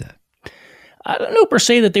 Why is that? I don't know per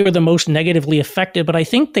se that they were the most negatively affected, but I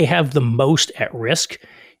think they have the most at risk.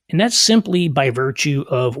 And that's simply by virtue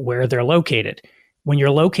of where they're located. When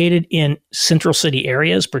you're located in central city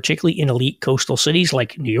areas, particularly in elite coastal cities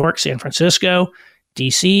like New York, San Francisco,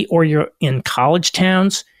 DC, or you're in college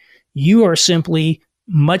towns, you are simply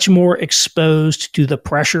much more exposed to the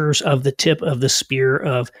pressures of the tip of the spear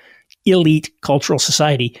of elite cultural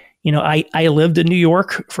society. I lived in New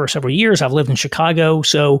York for several years. I've lived in Chicago,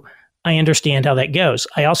 so I understand how that goes.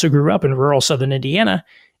 I also grew up in rural southern Indiana,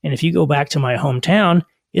 and if you go back to my hometown,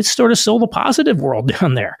 it's sort of still the positive world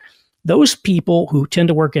down there. Those people who tend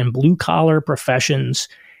to work in blue-collar professions,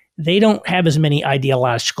 they don't have as many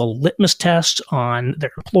ideological litmus tests on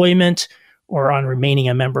their employment or on remaining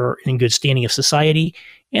a member in good standing of society,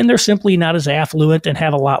 and they're simply not as affluent and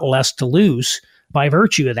have a lot less to lose by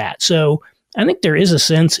virtue of that. So I think there is a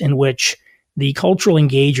sense in which the cultural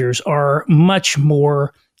engagers are much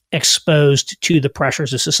more exposed to the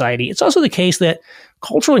pressures of society. It's also the case that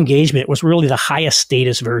cultural engagement was really the highest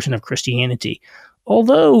status version of Christianity.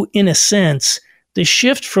 Although, in a sense, the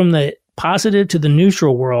shift from the positive to the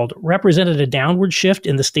neutral world represented a downward shift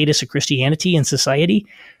in the status of Christianity in society,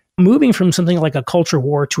 moving from something like a culture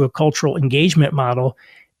war to a cultural engagement model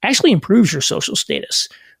actually improves your social status.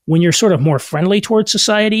 When you're sort of more friendly towards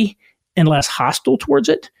society and less hostile towards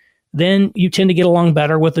it, then you tend to get along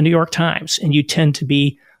better with the New York Times, and you tend to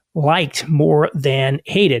be liked more than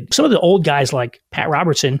hated. Some of the old guys like Pat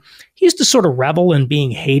Robertson, he used to sort of revel in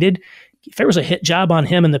being hated. If there was a hit job on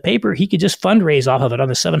him in the paper, he could just fundraise off of it on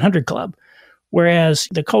the 700 Club. Whereas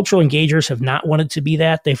the cultural engagers have not wanted to be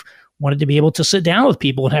that. They've wanted to be able to sit down with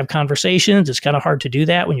people and have conversations. It's kind of hard to do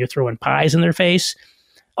that when you're throwing pies in their face.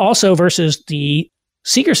 Also, versus the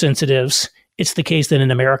seeker sensitives, it's the case that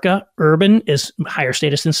in America, urban is higher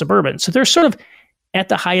status than suburban. So they're sort of at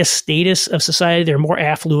the highest status of society. They're more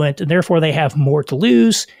affluent, and therefore they have more to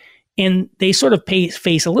lose. And they sort of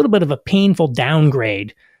face a little bit of a painful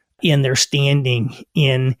downgrade in their standing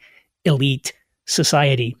in elite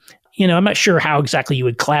society. I'm not sure how exactly you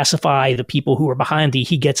would classify the people who are behind the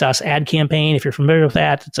He Gets Us ad campaign. If you're familiar with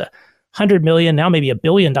that, it's $100 million, now maybe $1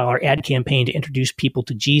 billion ad campaign to introduce people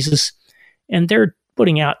to Jesus. And they're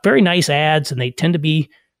putting out very nice ads, and they tend to be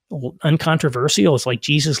uncontroversial. It's like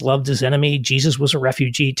Jesus loved his enemy. Jesus was a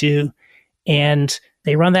refugee too. And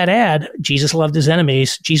they run that ad. Jesus loved his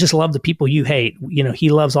enemies. Jesus loved the people you hate. He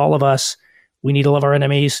loves all of us. We need to love our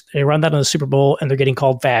enemies. They run that on the Super Bowl, and they're getting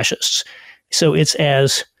called fascists. So it's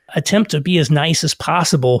as attempt to be as nice as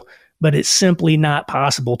possible, but it's simply not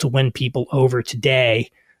possible to win people over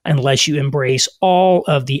today unless you embrace all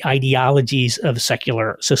of the ideologies of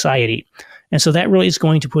secular society. And so that really is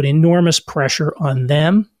going to put enormous pressure on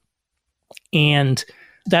them. And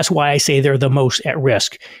that's why I say they're the most at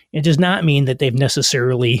risk. It does not mean that they've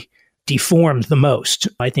necessarily deformed the most.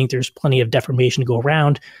 I think there's plenty of deformation to go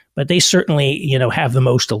around, but they certainly, have the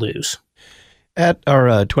most to lose. At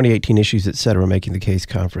our 2018 Issues Etc. Making the Case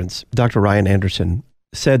conference, Dr. Ryan Anderson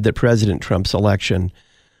said that President Trump's election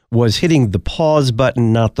was hitting the pause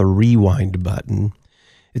button, not the rewind button.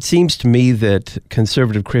 It seems to me that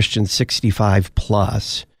conservative Christians 65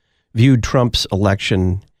 plus viewed Trump's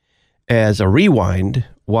election as a rewind,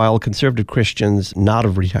 while conservative Christians not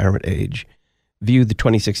of retirement age viewed the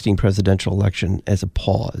 2016 presidential election as a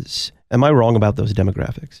pause. Am I wrong about those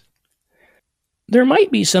demographics? There might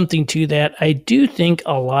be something to that. I do think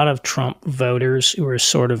a lot of Trump voters who are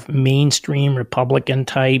sort of mainstream Republican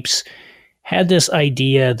types had this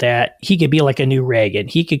idea that he could be like a new Reagan.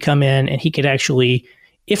 He could come in and he could actually,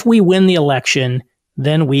 if we win the election,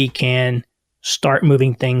 then we can start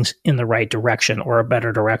moving things in the right direction or a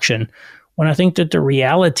better direction. When I think that the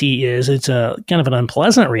reality is, it's a kind of an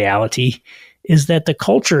unpleasant reality, is that the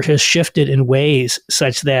culture has shifted in ways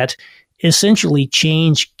such that essentially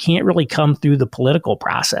change can't really come through the political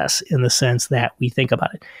process in the sense that we think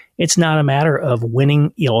about it. It's not a matter of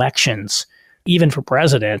winning elections, even for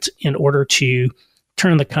president, in order to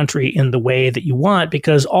turn the country in the way that you want,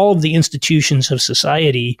 because all of the institutions of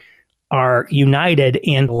society are united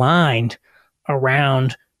and aligned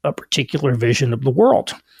around a particular vision of the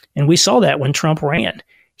world. And we saw that when Trump ran.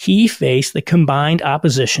 He faced the combined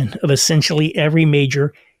opposition of essentially every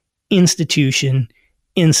major institution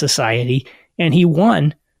in society, and he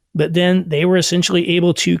won, but then they were essentially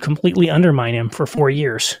able to completely undermine him for 4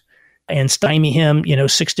 years and stymie him,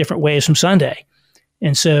 6 different ways from Sunday.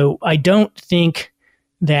 And so I don't think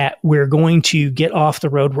that we're going to get off the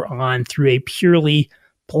road we're on through a purely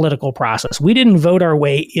political process. We didn't vote our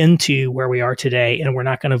way into where we are today, and we're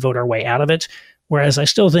not going to vote our way out of it. Whereas I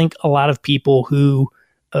still think a lot of people who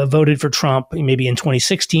voted for Trump maybe in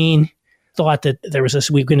 2016 thought that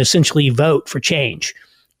we can essentially vote for change,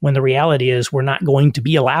 when the reality is we're not going to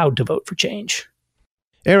be allowed to vote for change.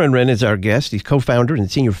 Aaron Renn is our guest. He's co-founder and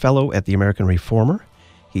senior fellow at the American Reformer.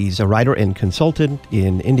 He's a writer and consultant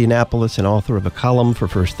in Indianapolis and author of a column for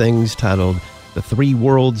First Things titled The Three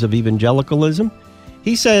Worlds of Evangelicalism.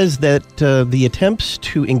 He says that the attempts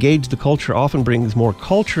to engage the culture often brings more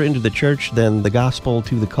culture into the church than the gospel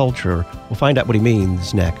to the culture. We'll find out what he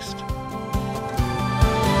means next.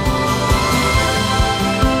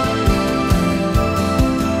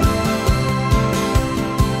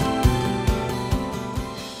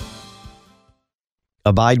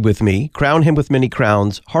 Abide with me, crown him with many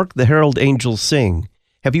crowns, hark the herald angels sing.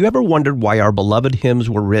 Have you ever wondered why our beloved hymns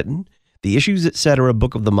were written? The Issues Etc.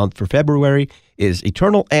 book of the month for February is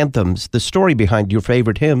Eternal Anthems, the story behind your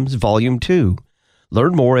favorite hymns, Volume 2.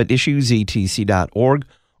 Learn more at issuesetc.org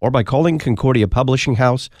or by calling Concordia Publishing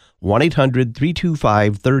House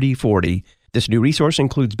 1-800-325-3040. This new resource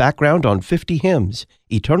includes background on 50 hymns,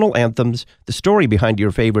 Eternal Anthems, the story behind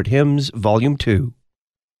your favorite hymns, Volume 2.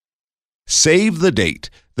 Save the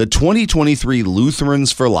date. The 2023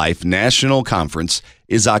 Lutherans for Life National Conference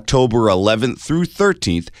is October 11th through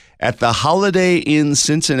 13th at the Holiday Inn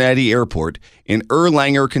Cincinnati Airport in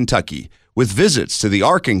Erlanger, Kentucky, with visits to the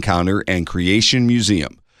Ark Encounter and Creation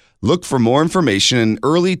Museum. Look for more information in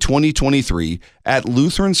early 2023 at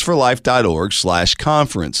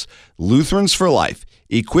lutheransforlife.org/conference. Lutherans for Life,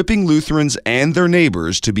 equipping Lutherans and their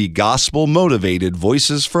neighbors to be gospel-motivated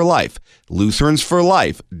voices for life.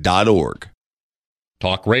 lutheransforlife.org.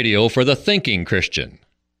 Talk radio for the thinking Christian.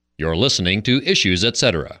 You're listening to Issues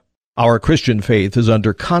Etc. Our Christian faith is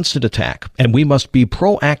under constant attack, and we must be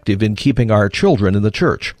proactive in keeping our children in the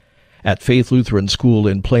church. At Faith Lutheran School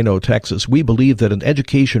in Plano, Texas, we believe that an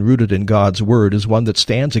education rooted in God's Word is one that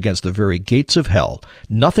stands against the very gates of hell.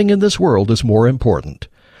 Nothing in this world is more important.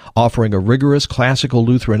 Offering a rigorous classical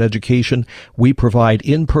Lutheran education, we provide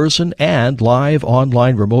in-person and live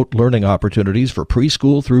online remote learning opportunities for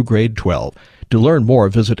preschool through grade 12. To learn more,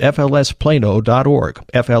 visit flsplano.org,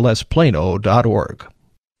 flsplano.org.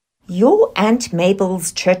 Your Aunt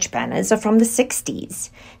Mabel's church banners are from the 60s.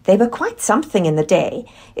 They were quite something in the day,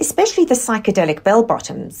 especially the psychedelic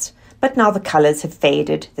bell-bottoms. But now the colours have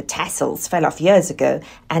faded, the tassels fell off years ago,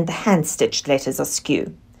 and the hand-stitched letters are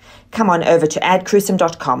skew. Come on over to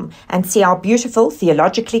adcrucem.com and see our beautiful,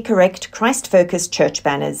 theologically correct, Christ-focused church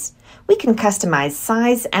banners. We can customize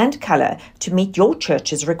size and colour to meet your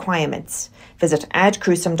church's requirements. Visit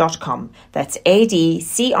adcrucem.com. That's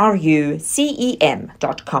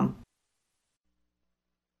adcrucem.com.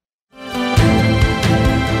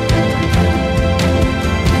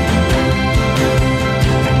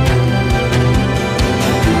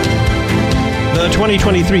 The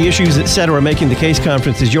 2023 Issues Etc. Making the Case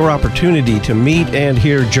Conference is your opportunity to meet and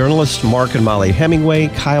hear journalists Mark and Molly Hemingway,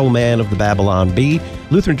 Kyle Mann of the Babylon Bee,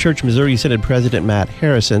 Lutheran Church Missouri Synod President Matt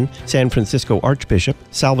Harrison, San Francisco Archbishop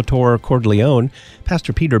Salvatore Cordileone,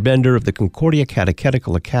 Pastor Peter Bender of the Concordia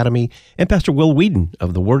Catechetical Academy, and Pastor Will Whedon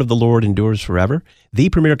of The Word of the Lord Endures Forever. The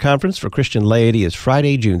premier conference for Christian laity is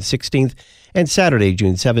Friday, June 16th and Saturday,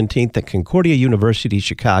 June 17th at Concordia University,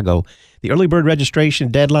 Chicago. The early bird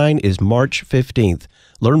registration deadline is March 15th.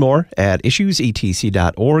 Learn more at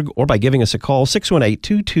issuesetc.org or by giving us a call,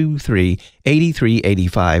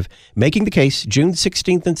 618-223-8385. Making the Case, June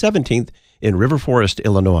 16th and 17th in River Forest,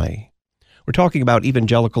 Illinois. We're talking about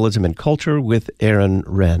evangelicalism and culture with Aaron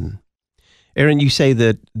Renn. Aaron, you say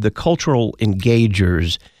that the cultural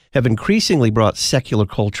engagers have increasingly brought secular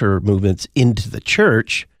culture movements into the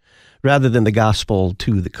church rather than the gospel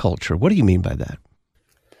to the culture. What do you mean by that?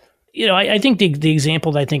 I think the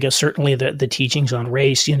example that I think is certainly the teachings on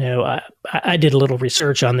race. I did a little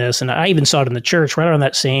research on this, and I even saw it in the church right around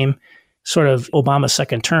that same sort of Obama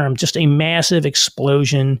second term, just a massive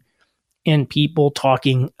explosion in people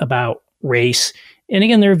talking about race. And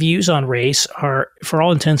again, their views on race are, for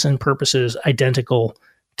all intents and purposes, identical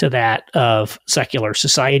to that of secular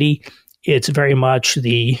society. It's very much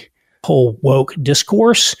the whole woke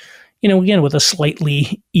discourse, again, with a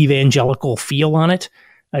slightly evangelical feel on it.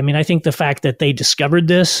 I mean, I think the fact that they discovered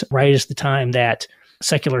this right as the time that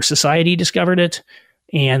secular society discovered it,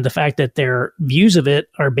 and the fact that their views of it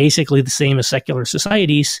are basically the same as secular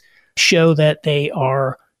society's, show that they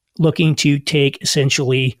are looking to take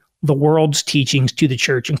essentially the world's teachings to the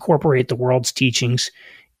church, incorporate the world's teachings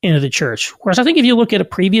into the church. Whereas I think if you look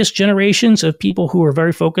at previous generations of people who are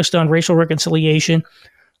very focused on racial reconciliation,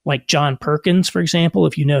 like John Perkins, for example,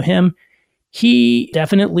 if you know him, he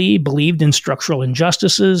definitely believed in structural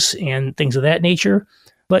injustices and things of that nature,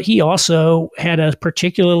 but he also had a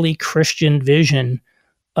particularly Christian vision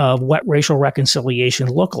of what racial reconciliation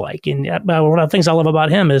looked like. And one of the things I love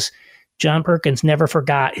about him is John Perkins never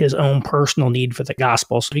forgot his own personal need for the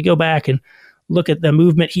gospel. So if you go back and look at the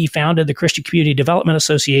movement he founded, the Christian Community Development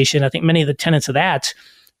Association, I think many of the tenets of that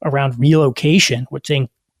around relocation, which they,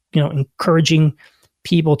 encouraging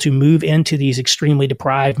people to move into these extremely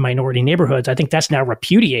deprived minority neighborhoods, I think that's now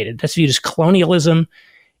repudiated. That's viewed as colonialism.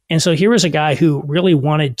 And so here was a guy who really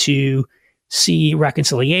wanted to see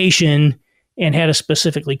reconciliation and had a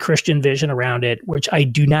specifically Christian vision around it, which I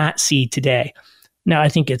do not see today. Now, I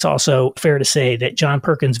think it's also fair to say that John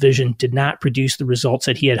Perkins' vision did not produce the results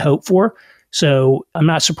that he had hoped for. So I'm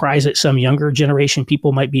not surprised that some younger generation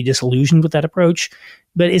people might be disillusioned with that approach,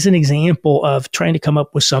 but it's an example of trying to come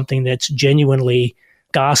up with something that's genuinely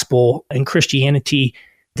gospel and Christianity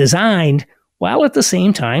designed, while at the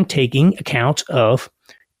same time taking account of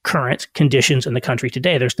current conditions in the country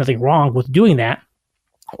today. There's nothing wrong with doing that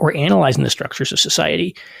or analyzing the structures of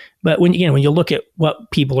society. But when you look at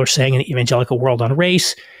what people are saying in the evangelical world on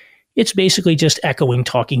race, it's basically just echoing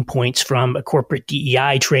talking points from a corporate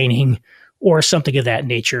DEI training or something of that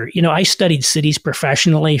nature. I studied cities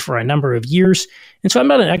professionally for a number of years, and so I'm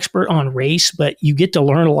not an expert on race, but you get to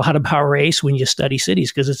learn a lot about race when you study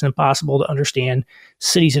cities, because it's impossible to understand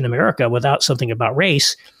cities in America without something about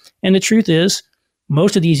race. And the truth is,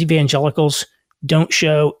 most of these evangelicals don't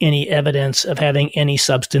show any evidence of having any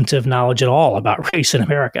substantive knowledge at all about race in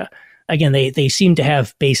America. Again, they seem to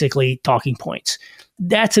have basically talking points.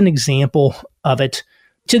 That's an example of it.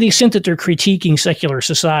 To the extent that they're critiquing secular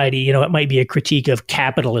society, it might be a critique of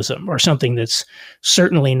capitalism or something that's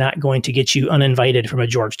certainly not going to get you uninvited from a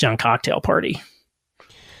Georgetown cocktail party.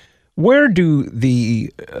 Where do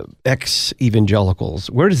the ex-evangelicals,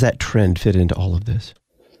 where does that trend fit into all of this?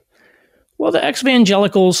 Well, the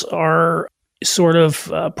ex-evangelicals are sort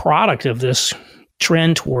of a product of this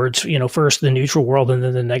trend towards, first the neutral world and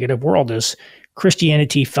then the negative world. As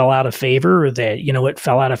Christianity fell out of favor, that, it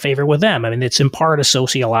fell out of favor with them. I mean, it's in part a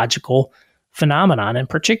sociological phenomenon, and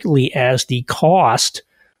particularly as the cost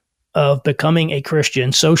of becoming a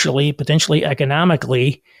Christian socially, potentially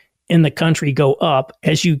economically in the country go up,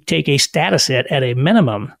 as you take a status hit at a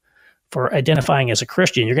minimum for identifying as a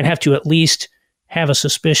Christian, you're going to have to at least have a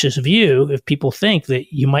suspicious view if people think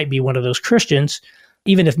that you might be one of those Christians.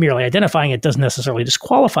 Even if merely identifying it doesn't necessarily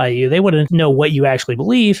disqualify you, they want to know what you actually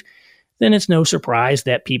believe. Then it's no surprise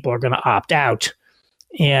that people are going to opt out.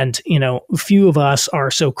 And, few of us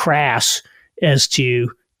are so crass as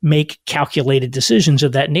to make calculated decisions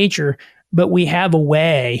of that nature, but we have a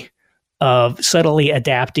way of subtly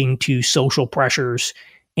adapting to social pressures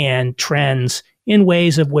and trends in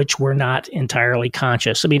ways of which we're not entirely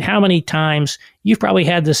conscious. I mean, how many times you've probably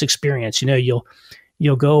had this experience,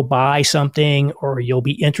 you'll go buy something or you'll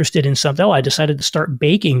be interested in something. Oh, I decided to start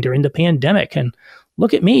baking during the pandemic, and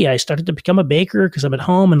look at me, I started to become a baker because I'm at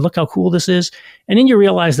home and look how cool this is. And then you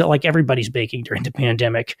realize that like everybody's baking during the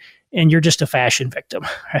pandemic and you're just a fashion victim.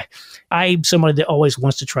 I'm somebody that always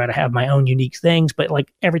wants to try to have my own unique things, but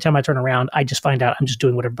like every time I turn around, I just find out I'm just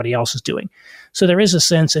doing what everybody else is doing. So there is a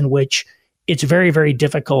sense in which it's very, very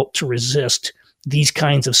difficult to resist these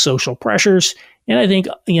kinds of social pressures. And I think,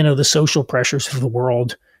 the social pressures of the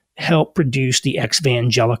world help produce the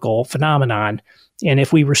ex-evangelical phenomenon. And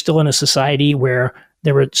if we were still in a society where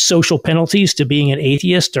there were social penalties to being an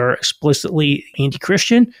atheist or explicitly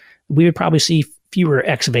anti-Christian, we would probably see fewer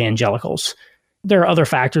ex-evangelicals. There are other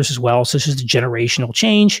factors as well, such as the generational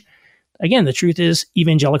change. Again, the truth is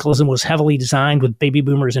evangelicalism was heavily designed with baby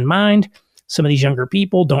boomers in mind. Some of these younger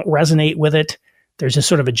people don't resonate with it. There's a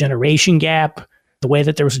sort of a generation gap, the way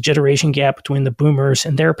that there was a generation gap between the boomers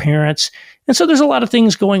and their parents. And so there's a lot of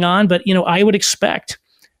things going on, but I would expect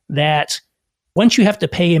that once you have to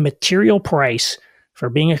pay a material price for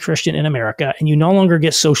being a Christian in America and you no longer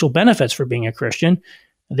get social benefits for being a Christian,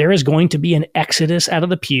 there is going to be an exodus out of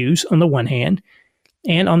the pews on the one hand.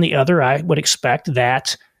 And on the other, I would expect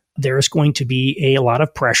that there is going to be a lot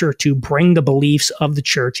of pressure to bring the beliefs of the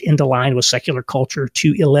church into line with secular culture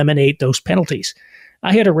to eliminate those penalties.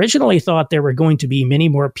 I had originally thought there were going to be many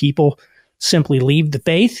more people simply leave the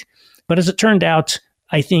faith, but as it turned out,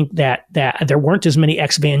 I think that there weren't as many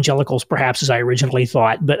ex-evangelicals perhaps as I originally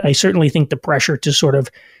thought, but I certainly think the pressure to sort of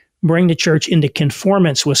bring the church into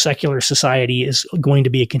conformance with secular society is going to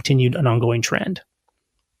be a continued and ongoing trend.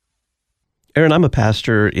 Aaron, I'm a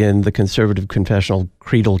pastor in the conservative confessional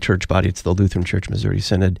creedal church body. It's the Lutheran Church Missouri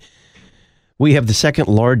Synod. We have the second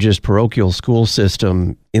largest parochial school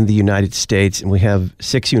system in the United States, and we have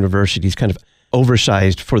 6 universities, kind of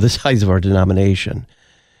oversized for the size of our denomination.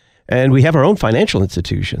 And we have our own financial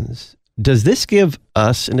institutions. Does this give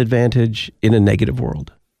us an advantage in a negative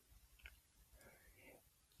world?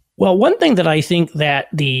 Well, one thing that I think that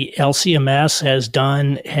the LCMS has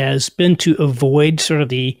done has been to avoid sort of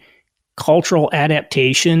the cultural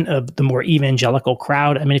adaptation of the more evangelical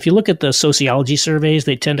crowd. I mean, if you look at the sociology surveys,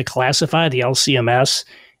 they tend to classify the LCMS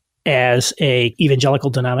as a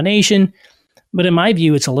evangelical denomination. But in my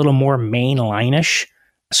view, it's a little more mainline-ish,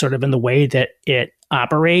 sort of in the way that it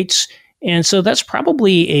operates. And so that's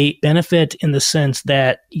probably a benefit in the sense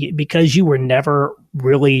that because you were never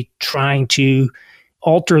really trying to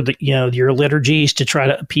alter your liturgies to try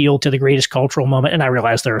to appeal to the greatest cultural moment, and I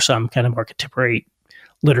realize there are some kind of more contemporary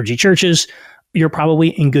liturgy churches, you're probably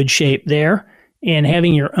in good shape there. And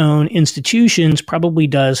having your own institutions probably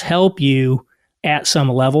does help you at some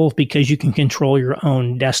level because you can control your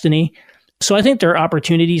own destiny. So I think there are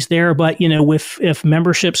opportunities there, but if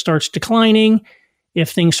membership starts declining,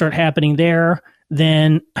 if things start happening there,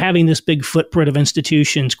 then having this big footprint of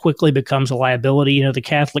institutions quickly becomes a liability. The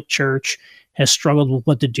Catholic Church has struggled with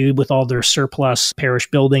what to do with all their surplus parish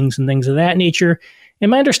buildings and things of that nature. And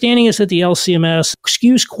my understanding is that the LCMS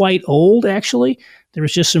skews quite old, actually. There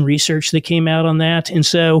was just some research that came out on that. And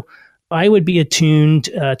so I would be attuned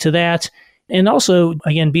to that. And also,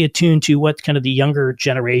 again, be attuned to what kind of the younger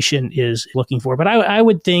generation is looking for. But I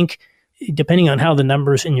would think, depending on how the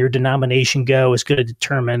numbers in your denomination go, is going to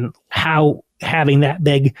determine how having that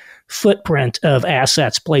big footprint of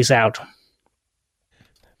assets plays out.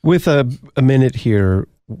 With a minute here,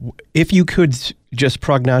 if you could just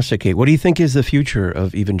prognosticate, what do you think is the future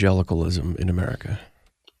of evangelicalism in America?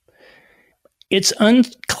 It's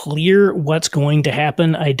unclear what's going to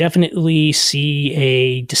happen. I definitely see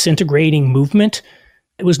a disintegrating movement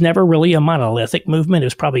It was never really a monolithic movement. It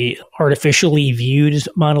was probably artificially viewed as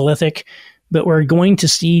monolithic, but we're going to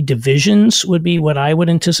see divisions would be what I would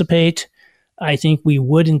anticipate. I think we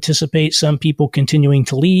would anticipate some people continuing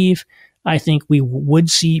to leave. I think we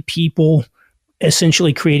would see people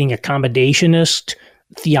essentially creating accommodationist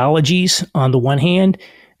theologies on the one hand.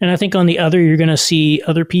 And I think on the other, you're going to see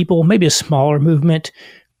other people, maybe a smaller movement,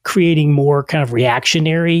 creating more kind of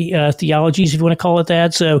reactionary theologies, if you want to call it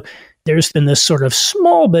that. So there's been this sort of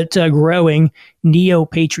small but growing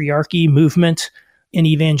neo-patriarchy movement in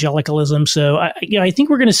evangelicalism. So I think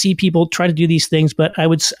we're going to see people try to do these things, but I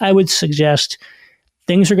would suggest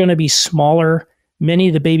things are going to be smaller. Many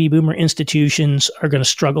of the baby boomer institutions are going to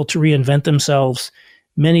struggle to reinvent themselves.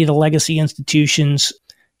 Many of the legacy institutions,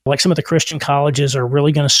 like some of the Christian colleges, are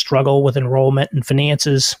really going to struggle with enrollment and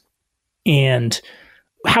finances. And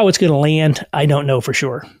how it's going to land, I don't know for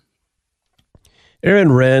sure. Aaron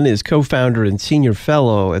Renn is co-founder and senior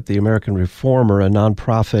fellow at the American Reformer, a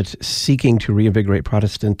nonprofit seeking to reinvigorate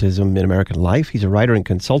Protestantism in American life. He's a writer and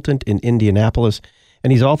consultant in Indianapolis,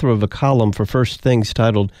 and he's author of a column for First Things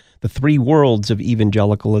titled The Three Worlds of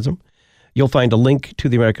Evangelicalism. You'll find a link to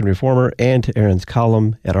the American Reformer and to Aaron's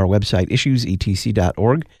column at our website,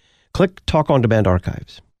 issuesetc.org. Click Talk on Demand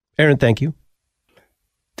Archives. Aaron, thank you.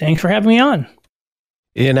 Thanks for having me on.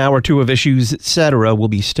 In Hour 2 of Issues, Etc., we'll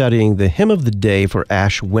be studying the hymn of the day for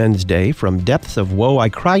Ash Wednesday. From Depths of Woe I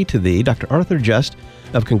Cry to Thee, Dr. Arthur Just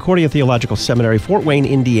of Concordia Theological Seminary, Fort Wayne,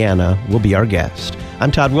 Indiana, will be our guest.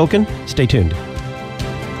 I'm Todd Wilken. Stay tuned.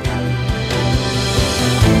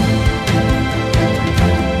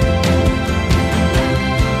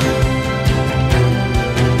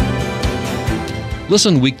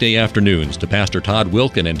 Listen weekday afternoons to Pastor Todd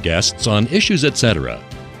Wilken and guests on Issues Etc.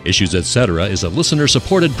 Issues Etc. is a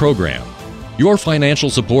listener-supported program. Your financial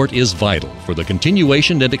support is vital for the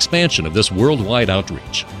continuation and expansion of this worldwide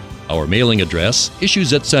outreach. Our mailing address,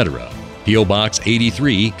 Issues Etc., P.O. Box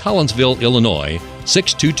 83, Collinsville, Illinois,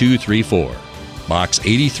 62234. Box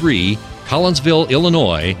 83, Collinsville,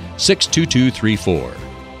 Illinois, 62234.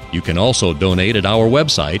 You can also donate at our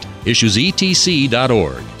website,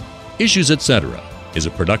 issuesetc.org. Issues Etc. is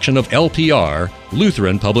a production of LPR,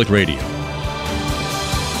 Lutheran Public Radio.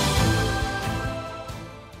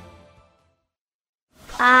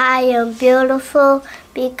 I am beautiful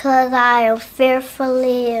because I am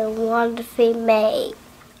fearfully and wonderfully made.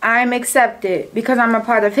 I am accepted because I'm a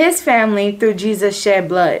part of His family through Jesus' shed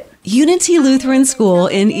blood. Unity Lutheran School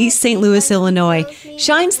in East St. Louis, Illinois,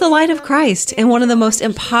 shines the light of Christ in one of the most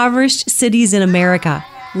impoverished cities in America.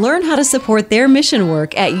 Learn how to support their mission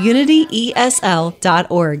work at unityesl.org.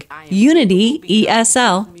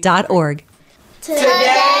 unityesl.org.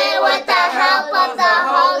 Today, with the help of